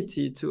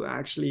opportunity to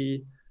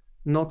actually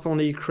not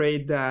only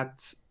create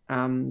that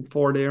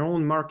for their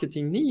own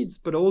marketing needs,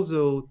 but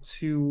also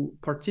to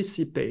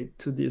participate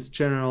to this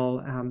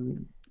general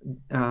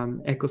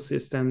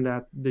ecosystem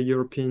that the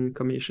European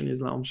Commission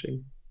is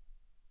launching.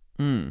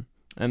 And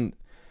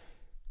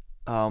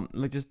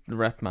like, just to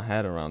wrap my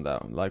head around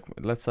that, like,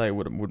 let's say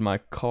would my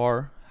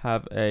car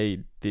have a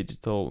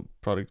digital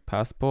product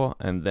passport,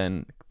 and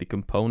then the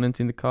components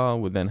in the car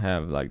would then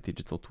have like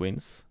digital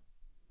twins?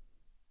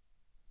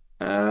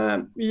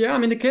 Yeah, I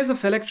mean, in the case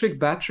of electric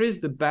batteries,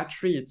 the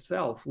battery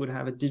itself would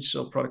have a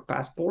digital product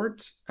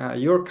passport.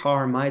 Your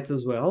car might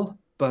as well,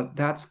 but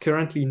that's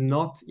currently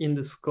not in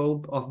the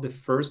scope of the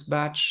first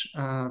batch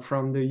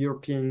from the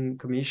European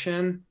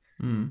Commission.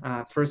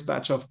 First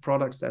batch of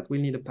products that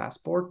will need a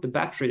passport, the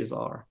batteries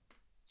are.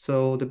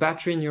 So the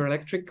battery in your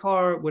electric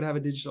car would have a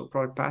digital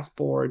product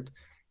passport.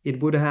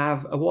 It would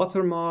have a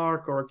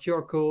watermark or a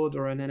QR code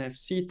or an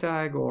NFC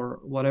tag or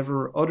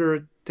whatever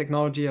other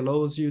technology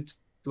allows you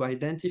to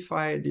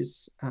identify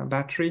this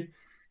battery.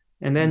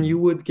 And then you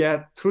would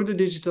get, through the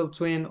digital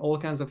twin, all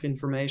kinds of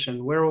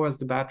information. Where was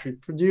the battery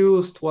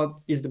produced? What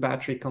is the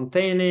battery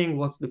containing?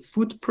 What's the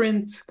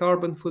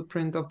carbon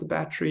footprint of the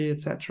battery,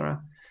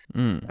 etc.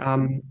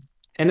 And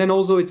then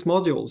also its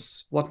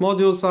modules. What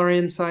modules are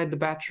inside the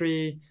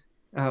battery?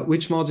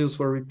 Which modules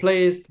were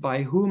replaced?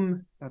 By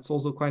whom? That's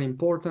also quite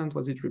important.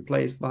 Was it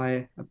replaced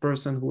by a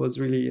person who was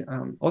really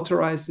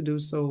authorized to do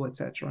so,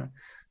 etc.?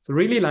 So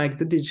really like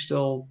the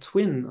digital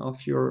twin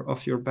of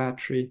your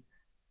battery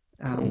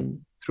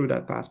through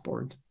that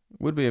passport.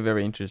 Would be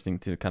very interesting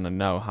to kind of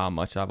know how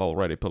much I've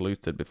already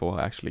polluted before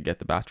I actually get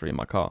the battery in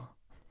my car.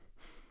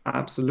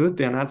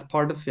 Absolutely, and that's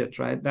part of it,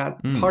 right?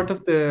 That part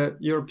of the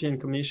European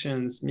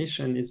Commission's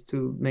mission is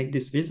to make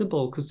this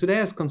visible, because today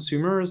as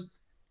consumers,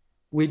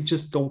 we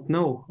just don't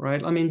know,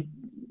 right? I mean,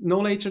 no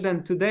later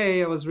than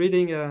today, I was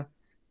reading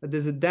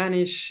there's a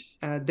Danish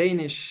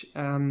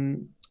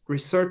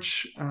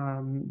research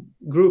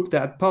group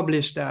that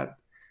published that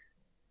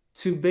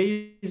to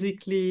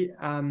basically,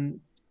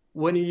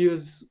 when you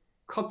use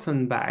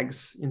cotton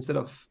bags instead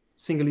of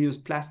single-use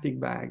plastic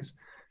bags,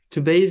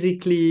 to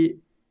basically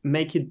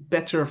make it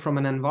better from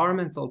an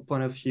environmental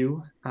point of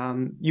view,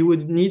 you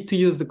would need to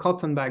use the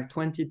cotton bag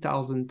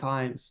 20,000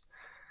 times,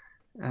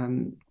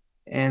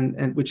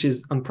 and which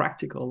is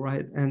unpractical,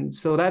 right? And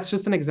so that's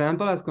just an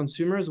example. As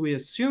consumers, we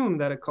assume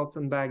that a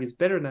cotton bag is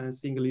better than a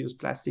single-use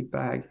plastic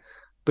bag,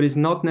 but it's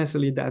not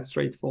necessarily that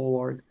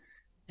straightforward.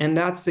 And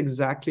that's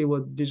exactly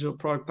what digital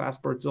product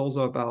passport is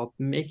also about,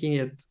 making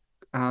it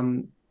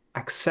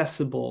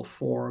accessible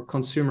for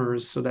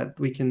consumers so that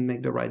we can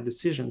make the right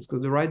decisions,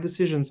 because the right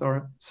decisions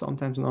are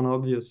sometimes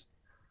non-obvious.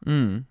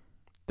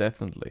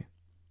 Definitely.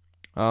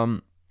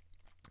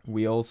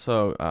 We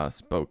also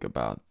spoke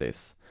about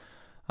this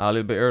a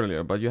little bit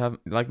earlier, but you have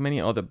like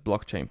many other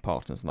blockchain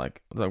partners.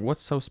 Like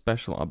what's so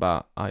special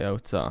about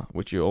IOTA,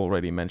 which you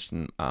already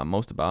mentioned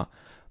most about,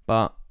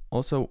 but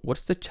also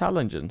what's the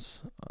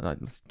challenges?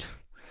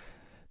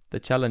 The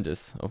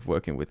challenges of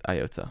working with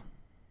IOTA.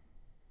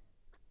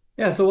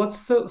 Yeah, so what's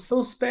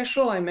so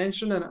special? I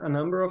mentioned a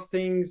number of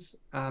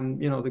things.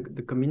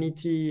 The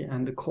community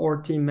and the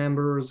core team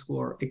members who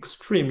are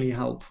extremely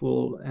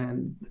helpful,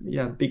 and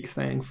yeah, big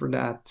thank for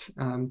that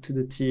to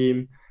the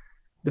team.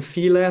 the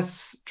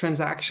fee-less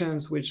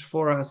transactions, which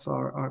for us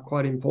are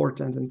quite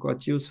important and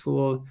quite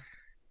useful.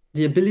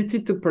 The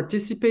ability to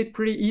participate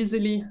pretty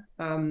easily.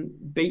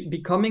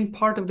 Becoming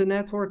part of the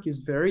network is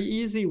very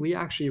easy. We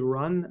actually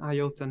run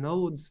IOTA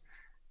nodes,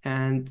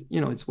 and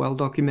it's well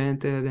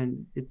documented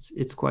and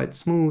it's quite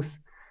smooth.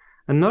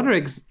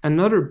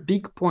 Another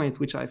big point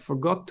which I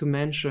forgot to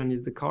mention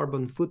is the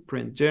carbon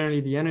footprint, generally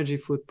the energy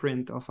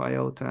footprint of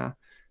IOTA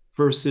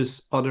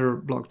versus other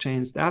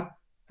blockchains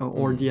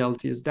or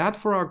DLTs. That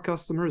for our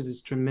customers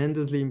is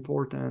tremendously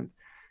important,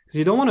 because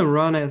you don't want to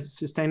run a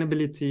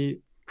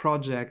sustainability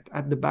project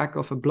at the back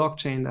of a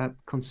blockchain that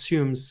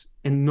consumes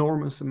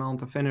enormous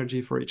amount of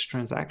energy for each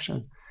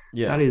transaction.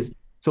 Yeah. That is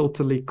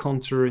totally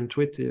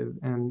counterintuitive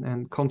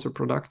and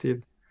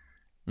counterproductive.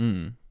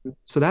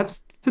 So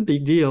that's a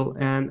big deal.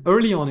 And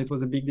early on, it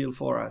was a big deal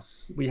for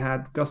us. We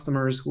had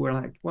customers who were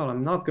like, well,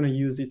 I'm not going to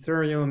use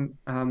Ethereum,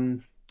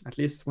 at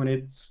least when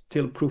it's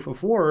still proof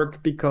of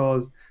work,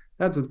 because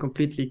that would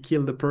completely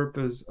kill the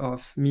purpose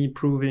of me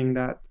proving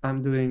that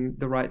I'm doing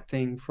the right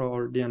thing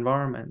for the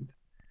environment.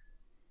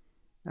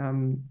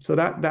 So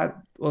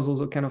that was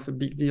also kind of a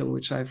big deal,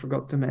 which I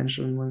forgot to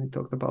mention when we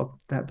talked about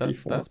that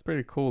before. That's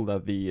pretty cool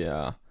that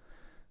the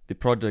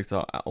projects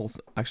are also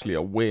actually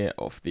aware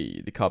of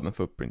the carbon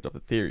footprint of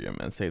Ethereum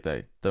and say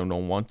they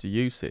don't want to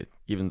use it,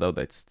 even though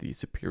that's the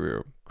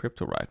superior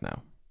crypto right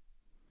now.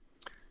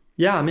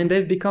 Yeah, I mean,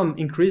 they've become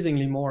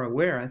increasingly more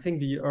aware. I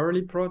think the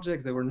early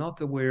projects, they were not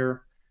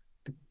aware.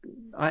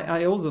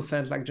 I also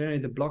felt like generally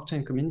the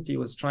blockchain community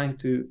was trying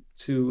to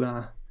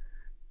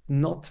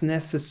not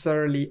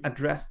necessarily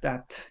address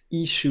that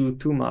issue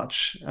too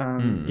much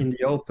in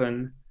the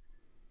open.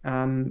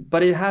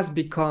 But it has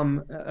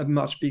become a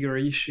much bigger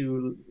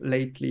issue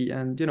lately,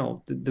 and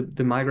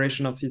the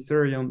migration of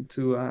Ethereum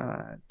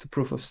to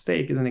proof of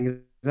stake is an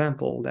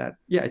example that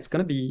it's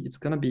gonna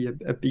be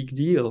a big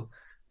deal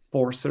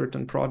for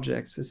certain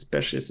projects,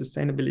 especially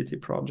sustainability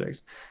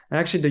projects. And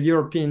actually, the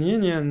European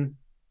Union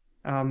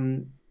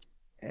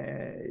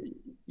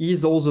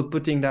is also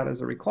putting that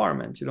as a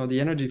requirement. The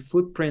energy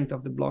footprint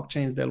of the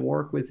blockchains they'll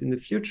work with in the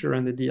future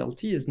and the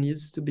DLTs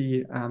needs to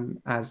be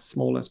as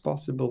small as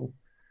possible.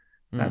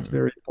 That's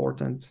very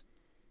important.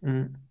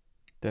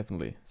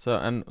 Definitely.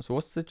 So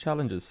what's the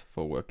challenges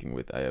for working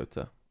with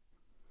IOTA?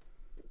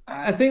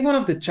 I think one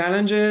of the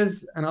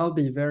challenges, and I'll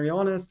be very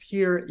honest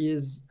here,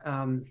 is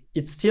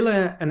it's still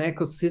an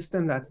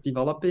ecosystem that's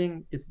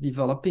developing. It's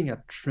developing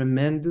at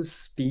tremendous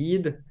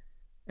speed,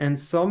 and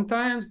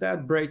sometimes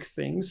that breaks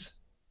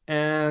things.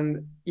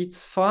 And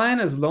it's fine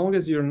as long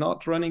as you're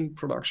not running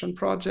production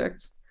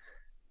projects.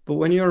 But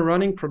when you're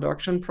running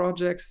production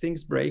projects,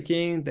 things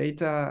breaking,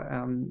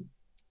 data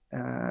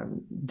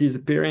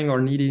disappearing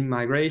or needing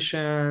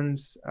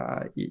migrations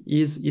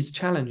is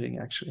challenging,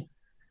 actually,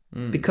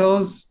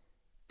 because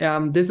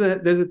there's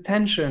a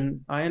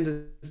tension. I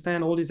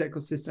understand all these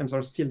ecosystems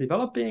are still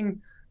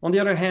developing. On the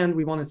other hand,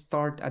 we want to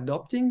start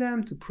adopting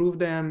them to prove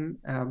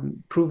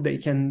they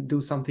can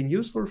do something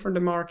useful for the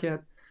market.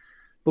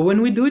 But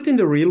when we do it in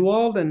the real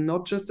world and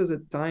not just as a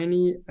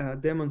tiny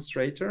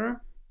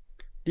demonstrator,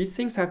 these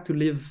things have to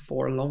live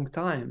for a long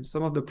time.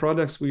 Some of the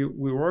products we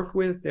work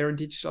with, their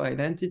digital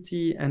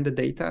identity and the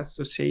data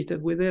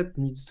associated with it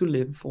needs to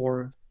live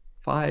for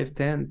 5,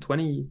 10,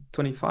 20,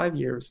 25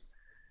 years.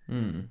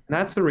 And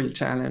that's a real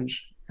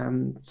challenge.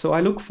 So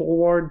I look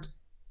forward,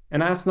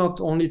 and that's not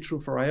only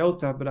true for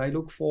IOTA, but I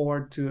look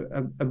forward to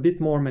a bit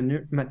more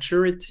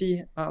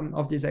maturity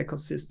of these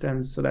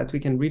ecosystems so that we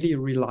can really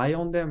rely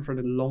on them for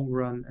the long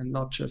run and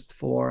not just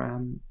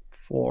for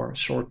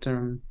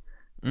short-term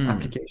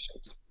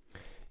applications.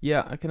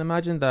 Yeah, I can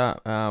imagine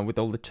that with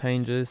all the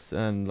changes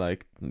and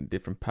like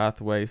different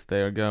pathways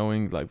they are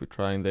going, like we're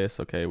trying this,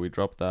 okay, we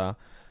drop that,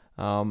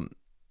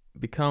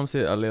 becomes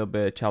it a little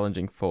bit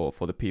challenging for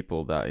the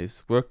people that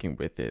is working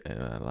with it,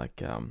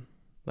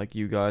 like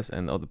you guys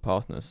and other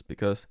partners,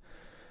 because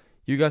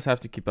you guys have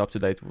to keep up to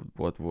date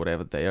with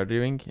whatever they are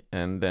doing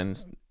and then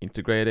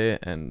integrate it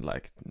and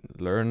like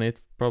learn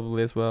it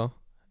probably as well,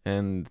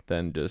 and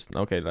then just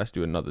let's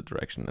do another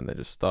direction and then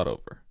just start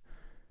over.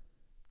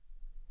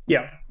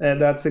 Yeah,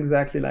 that's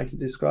exactly like you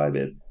describe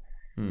it.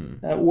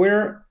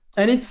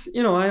 And it's,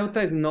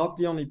 IOTA is not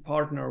the only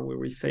partner where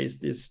we face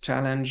this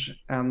challenge.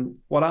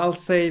 What I'll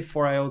say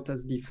for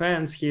IOTA's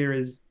defense here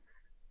is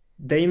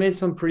they made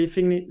some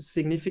pretty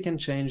significant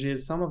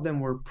changes. Some of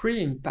them were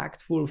pretty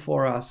impactful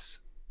for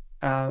us,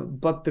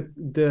 but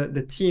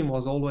the team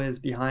was always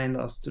behind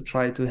us to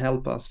try to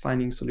help us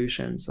finding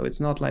solutions. So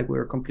it's not like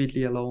we're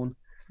completely alone.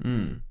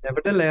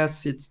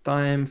 Nevertheless, it's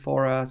time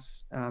for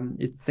us.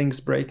 Things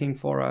breaking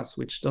for us,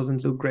 which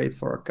doesn't look great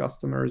for our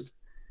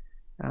customers.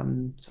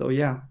 So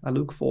yeah, I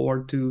look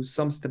forward to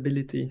some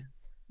stability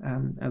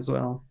as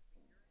well.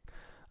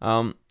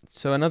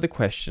 So another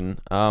question.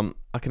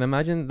 I can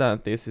imagine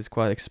that this is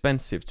quite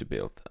expensive to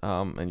build.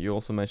 And you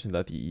also mentioned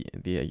that the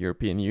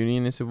European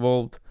Union is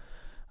involved.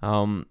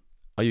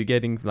 Are you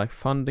getting like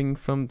funding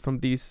from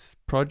these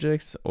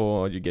projects,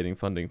 or are you getting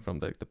funding from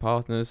the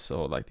partners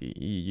or like the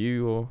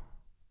EU or?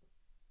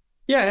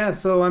 Yeah.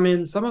 So, I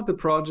mean, some of the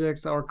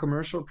projects, our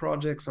commercial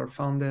projects, are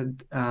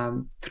funded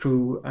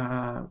through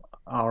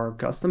our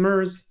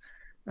customers.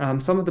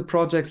 Some of the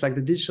projects, like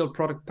the Digital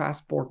Product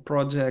Passport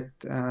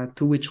project,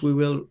 to which we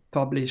will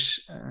publish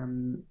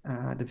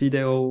the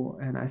video,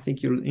 and I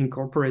think you'll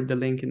incorporate the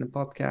link in the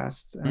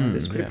podcast Yeah.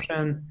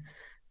 description,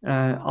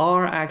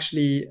 are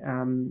actually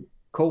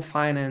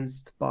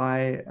co-financed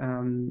by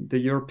the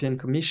European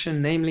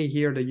Commission, namely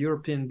here the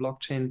European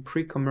Blockchain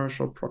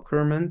Pre-Commercial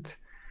Procurement.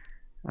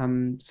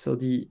 So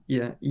the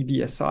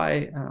EBSI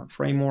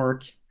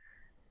framework.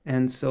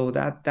 And so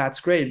that's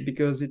great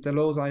because it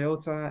allows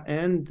IOTA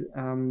and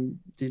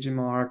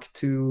Digimarc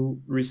to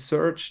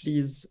research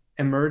these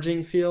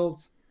emerging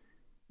fields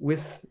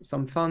with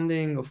some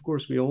funding. Of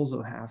course, we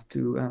also have to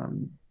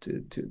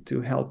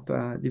help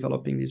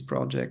developing these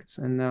projects.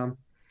 And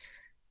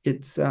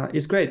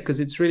it's great because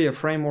it's really a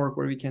framework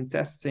where we can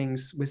test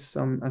things with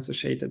some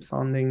associated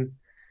funding.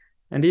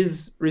 And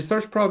these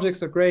research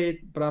projects are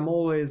great, but I'm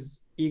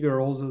always eager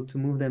also to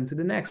move them to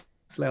the next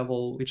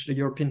level, which the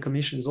European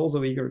Commission is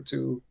also eager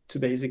to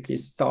basically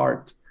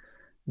start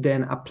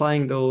then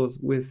applying those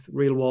with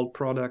real world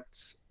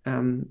products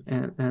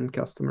and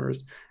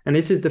customers. And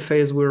this is the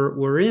phase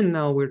we're in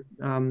now.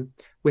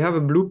 We have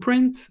a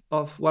blueprint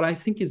of what I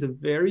think is a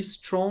very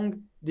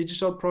strong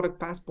digital product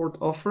passport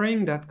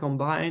offering that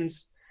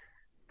combines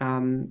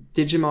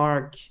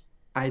Digimarc,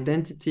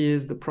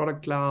 identities, the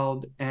product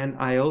cloud, and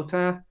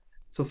IOTA.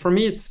 So for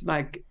me, it's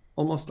like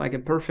almost like a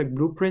perfect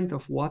blueprint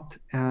of what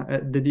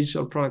the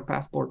digital product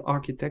passport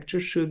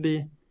architecture should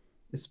be,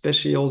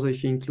 especially also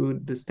if you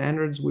include the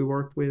standards we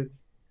worked with.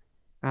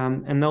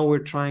 And now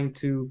we're trying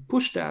to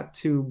push that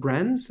to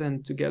brands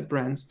and to get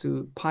brands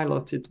to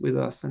pilot it with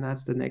us. And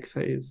that's the next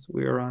phase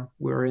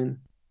we're in.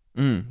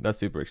 That's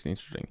super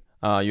interesting.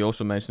 You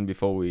also mentioned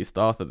before we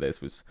started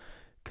this was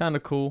kind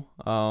of cool.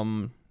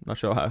 Not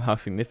sure how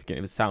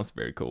significant. It sounds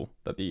very cool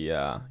that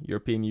the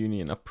European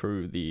Union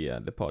approved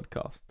the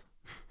podcast.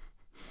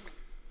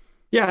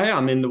 Yeah.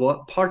 I mean,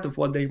 part of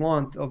what they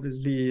want,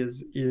 obviously,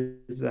 is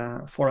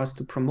for us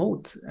to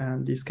promote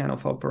these kind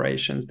of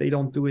operations. They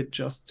don't do it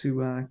just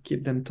to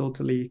keep them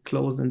totally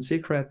closed and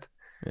secret.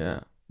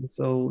 Yeah.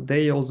 So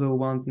they also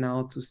want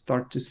now to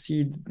start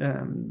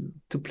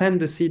to plant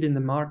the seed in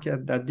the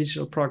market that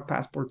digital product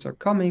passports are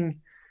coming.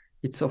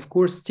 It's, of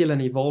course, still an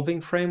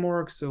evolving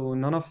framework. So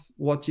none of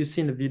what you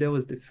see in the video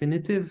is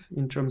definitive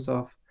in terms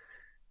of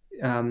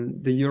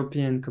the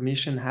European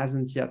Commission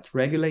hasn't yet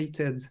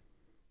regulated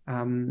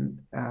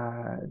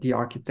the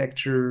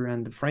architecture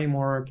and the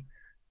framework,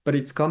 but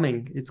it's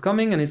coming. It's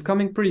coming, and it's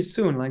coming pretty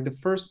soon. Like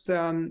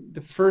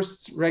the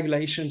first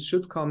regulations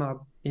should come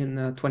up in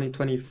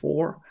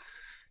 2024,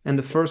 and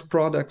the first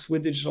products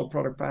with digital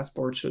product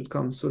passport should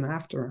come soon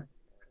after.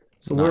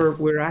 So nice.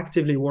 we're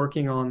actively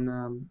working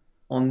on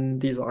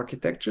these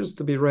architectures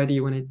to be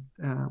ready when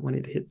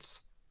it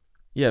hits.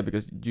 Yeah,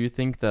 because do you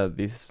think that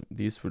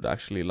these would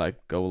actually like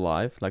go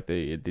live, like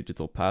the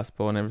digital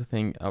passport and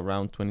everything,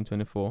 around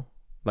 2024,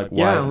 like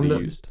widely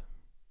used?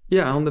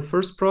 Yeah, on the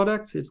first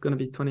products, it's going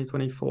to be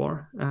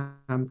 2024.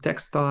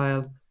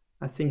 Textile,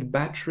 I think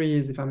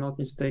batteries, if I'm not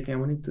mistaken,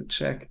 I need to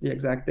check the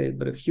exact date,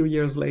 but a few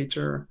years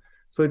later.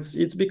 So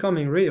it's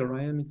becoming real,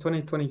 right? I mean,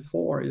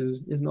 2024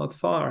 is not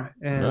far,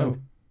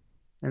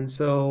 and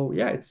so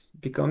yeah, it's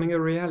becoming a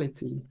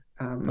reality.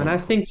 And I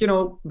think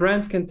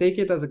brands can take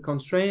it as a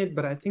constraint,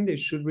 but I think they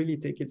should really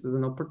take it as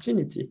an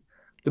opportunity.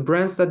 The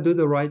brands that do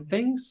the right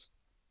things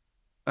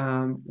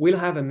will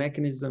have a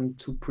mechanism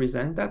to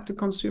present that to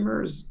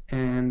consumers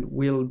and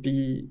will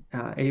be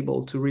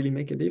able to really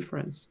make a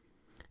difference.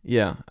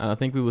 Yeah, and I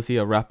think we will see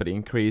a rapid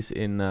increase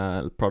in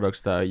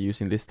products that are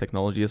using this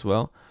technology as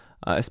well,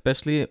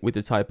 especially with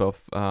the type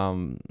of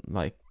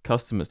like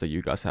customers that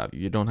you guys have.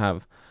 You don't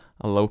have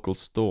a local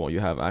store. You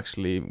have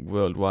actually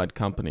worldwide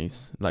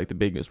companies, like the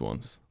biggest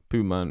ones.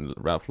 Puma and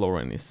Ralph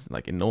Lauren is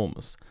like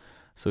enormous.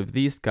 So if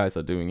these guys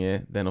are doing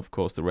it, then of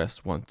course the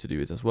rest want to do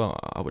it as well,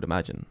 I would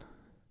imagine.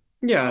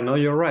 Yeah, no,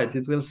 you're right.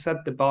 It will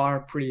set the bar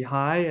pretty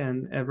high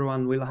and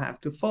everyone will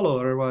have to follow.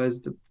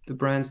 Otherwise, the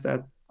brands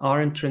that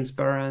aren't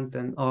transparent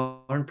and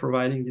aren't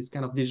providing these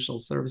kind of digital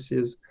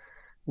services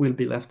will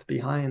be left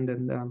behind.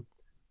 And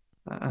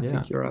I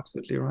think you're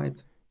absolutely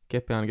right.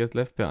 Get behind, get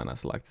left behind,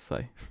 as I like to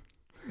say.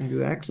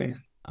 Exactly.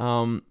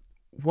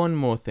 One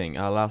more thing,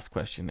 our last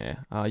question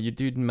here. You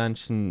did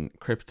mention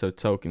crypto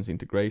tokens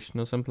integration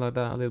or something like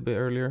that a little bit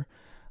earlier.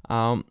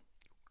 Do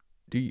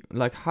you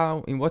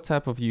in what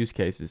type of use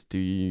cases do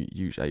you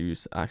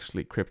use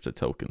actually crypto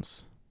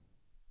tokens?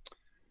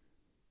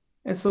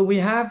 And so we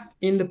have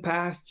in the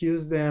past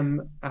used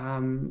them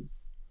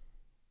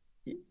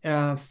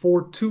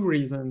for two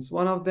reasons.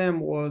 One of them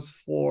was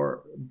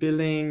for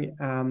building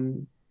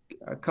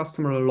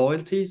customer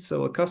loyalty.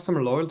 So a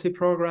customer loyalty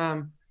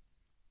program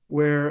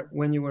where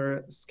when you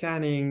were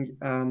scanning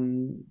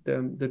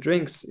the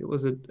drinks, it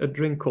was a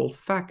drink called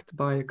Fact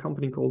by a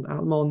company called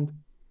Almond.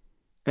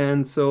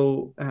 And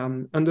so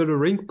under the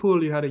ring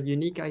pool, you had a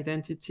unique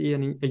identity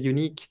and a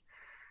unique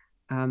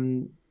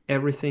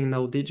everything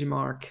no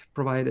Digimarc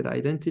provided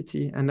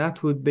identity, and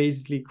that would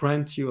basically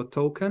grant you a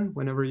token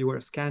whenever you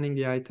were scanning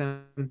the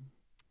item.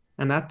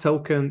 And that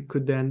token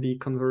could then be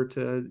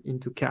converted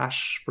into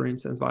cash, for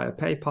instance, via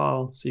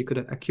PayPal. So you could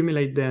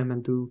accumulate them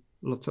and do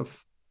lots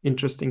of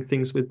interesting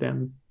things with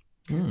them.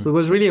 So it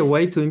was really a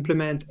way to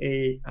implement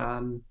a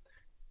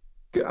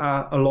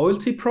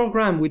loyalty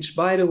program, which,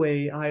 by the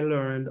way, I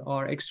learned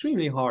are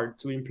extremely hard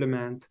to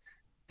implement.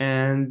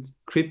 And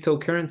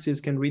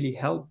cryptocurrencies can really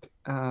help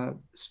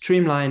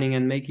streamlining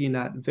and making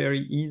that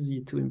very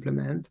easy to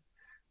implement,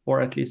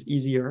 or at least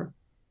easier.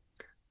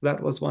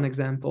 That was one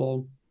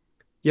example.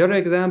 The other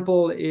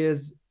example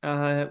is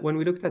when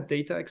we looked at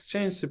data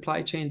exchange,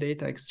 supply chain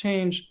data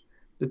exchange,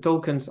 the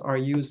tokens are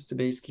used to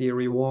basically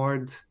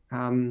reward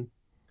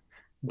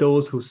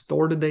those who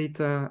store the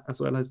data as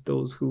well as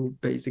those who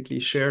basically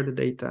share the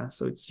data.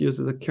 So it's used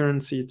as a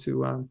currency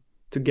to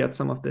get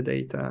some of the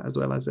data as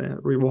well as a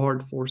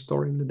reward for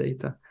storing the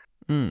data.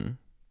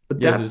 But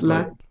Yeah, that just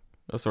like,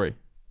 oh, sorry.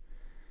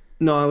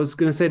 No, I was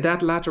going to say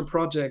that latter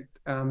project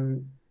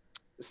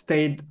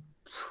stayed,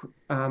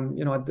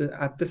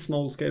 at the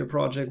small scale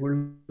project.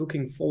 We're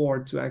looking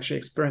forward to actually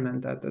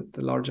experiment that at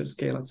the larger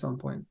scale at some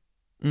point.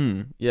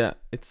 Yeah,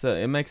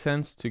 it makes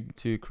sense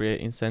to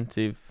create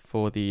incentive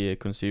for the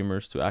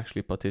consumers to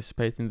actually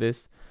participate in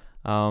this,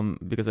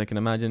 because I can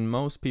imagine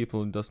most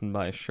people doesn't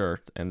buy a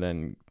shirt and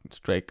then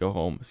straight go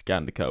home,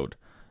 scan the code,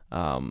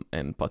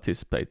 and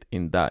participate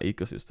in that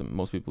ecosystem.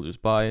 Most people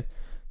just buy it,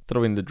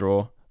 throw in the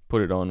drawer,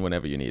 put it on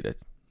whenever you need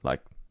it.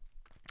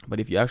 But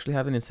if you actually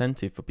have an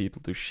incentive for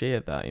people to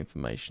share that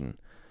information,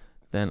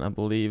 then I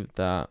believe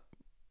that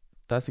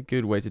that's a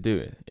good way to do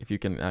it. If you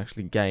can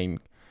actually gain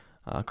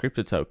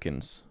crypto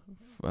tokens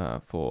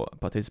for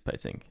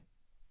participating.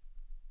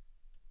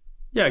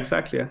 Yeah,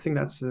 exactly. I think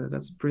that's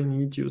a pretty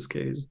neat use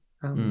case.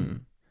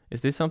 Is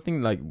this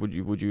something like would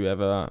you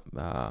ever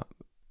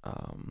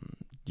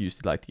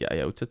use like the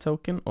IOTA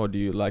token, or do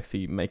you like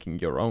making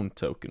your own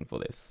token for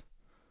this?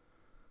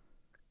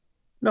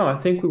 No, I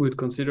think we would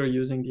consider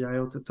using the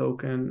IOTA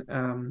token.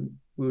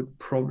 We would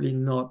probably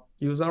not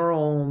use our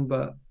own,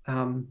 but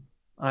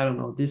I don't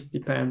know. This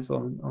depends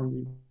on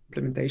the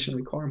implementation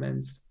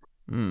requirements.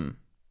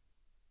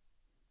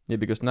 Yeah,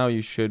 because now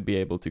you should be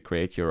able to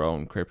create your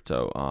own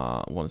crypto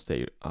once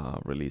they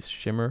release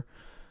Shimmer,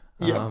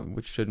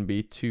 which shouldn't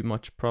be too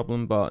much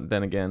problem. But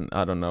then again,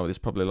 I don't know. There's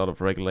probably a lot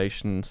of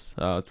regulations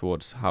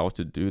towards how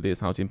to do this,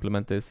 how to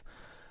implement this.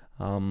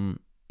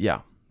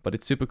 Yeah. But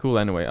it's super cool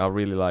anyway. I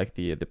really like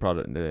the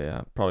product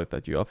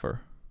that you offer.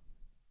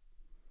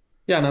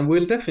 Yeah, and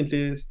we'll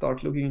definitely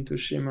start looking into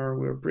Shimmer.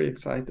 We're pretty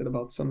excited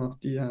about some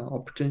of the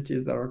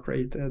opportunities that are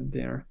created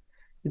there.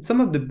 It's some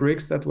of the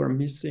bricks that were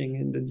missing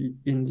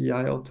in the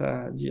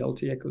IOTA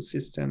DLT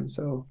ecosystem.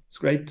 So it's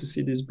great to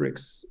see these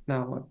bricks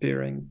now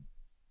appearing.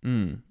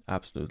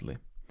 Absolutely.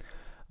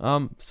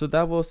 So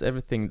that was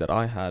everything that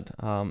I had.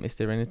 Is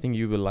there anything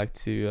you would like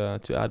to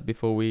add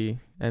before we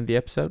end the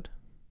episode?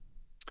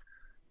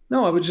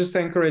 No, I would just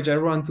encourage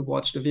everyone to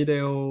watch the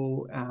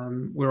video.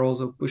 We're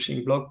also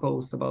pushing blog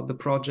posts about the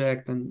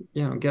project and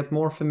get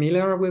more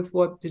familiar with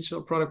what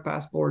digital product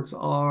passports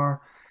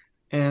are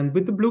and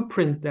with the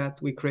blueprint that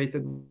we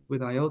created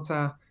with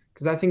IOTA,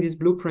 because I think this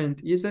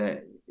blueprint is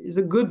a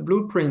good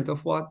blueprint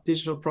of what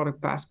digital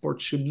product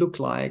passports should look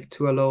like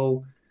to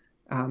allow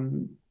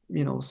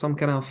some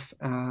kind of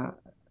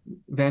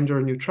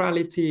vendor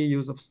neutrality,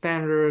 use of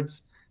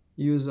standards,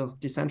 use of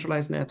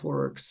decentralized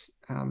networks.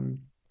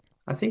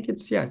 I think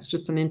it's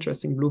just an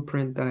interesting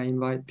blueprint that I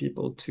invite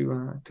people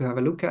to have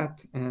a look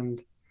at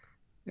and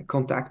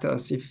contact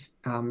us if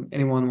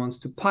anyone wants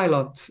to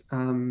pilot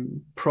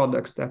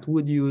products that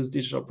would use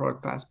digital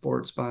product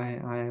passports by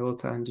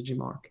IOTA and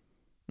Digimarc.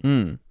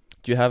 Do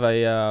you have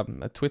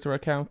a Twitter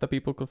account that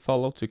people could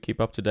follow to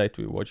keep up to date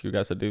with what you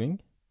guys are doing?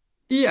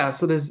 Yeah,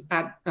 so there's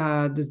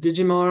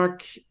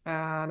Digimarc.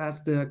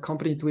 That's the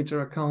company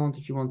Twitter account.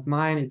 If you want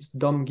mine, it's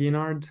Dom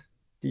Gurnard,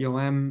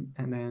 DOM,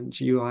 and then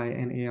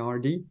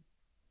GUINARD.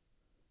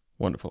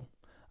 Wonderful.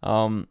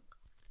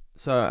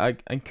 So I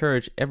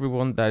encourage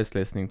everyone that is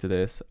listening to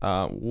this,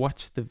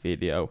 watch the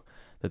video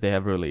that they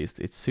have released.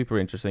 It's super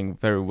interesting,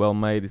 very well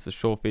made. It's a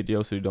short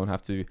video, so you don't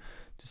have to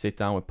sit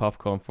down with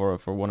popcorn for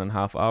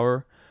 1.5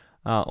 hours.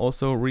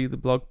 Also read the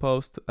blog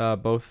post,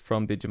 both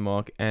from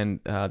Digimarc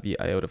and the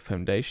IOTA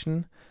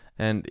Foundation.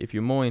 And if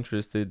you're more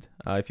interested,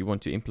 if you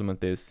want to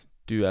implement this,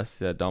 do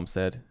as Dom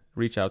said,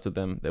 reach out to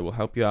them. They will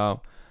help you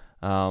out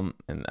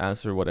and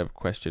answer whatever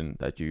question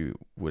that you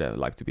would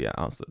like to be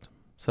answered.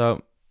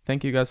 So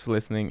thank you guys for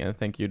listening, and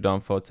thank you,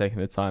 Dom, for taking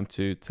the time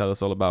to tell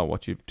us all about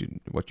what you've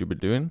been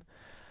doing.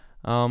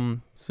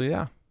 So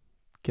yeah,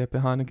 get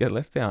behind and get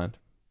left behind.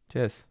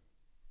 Cheers.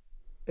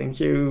 Thank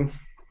you.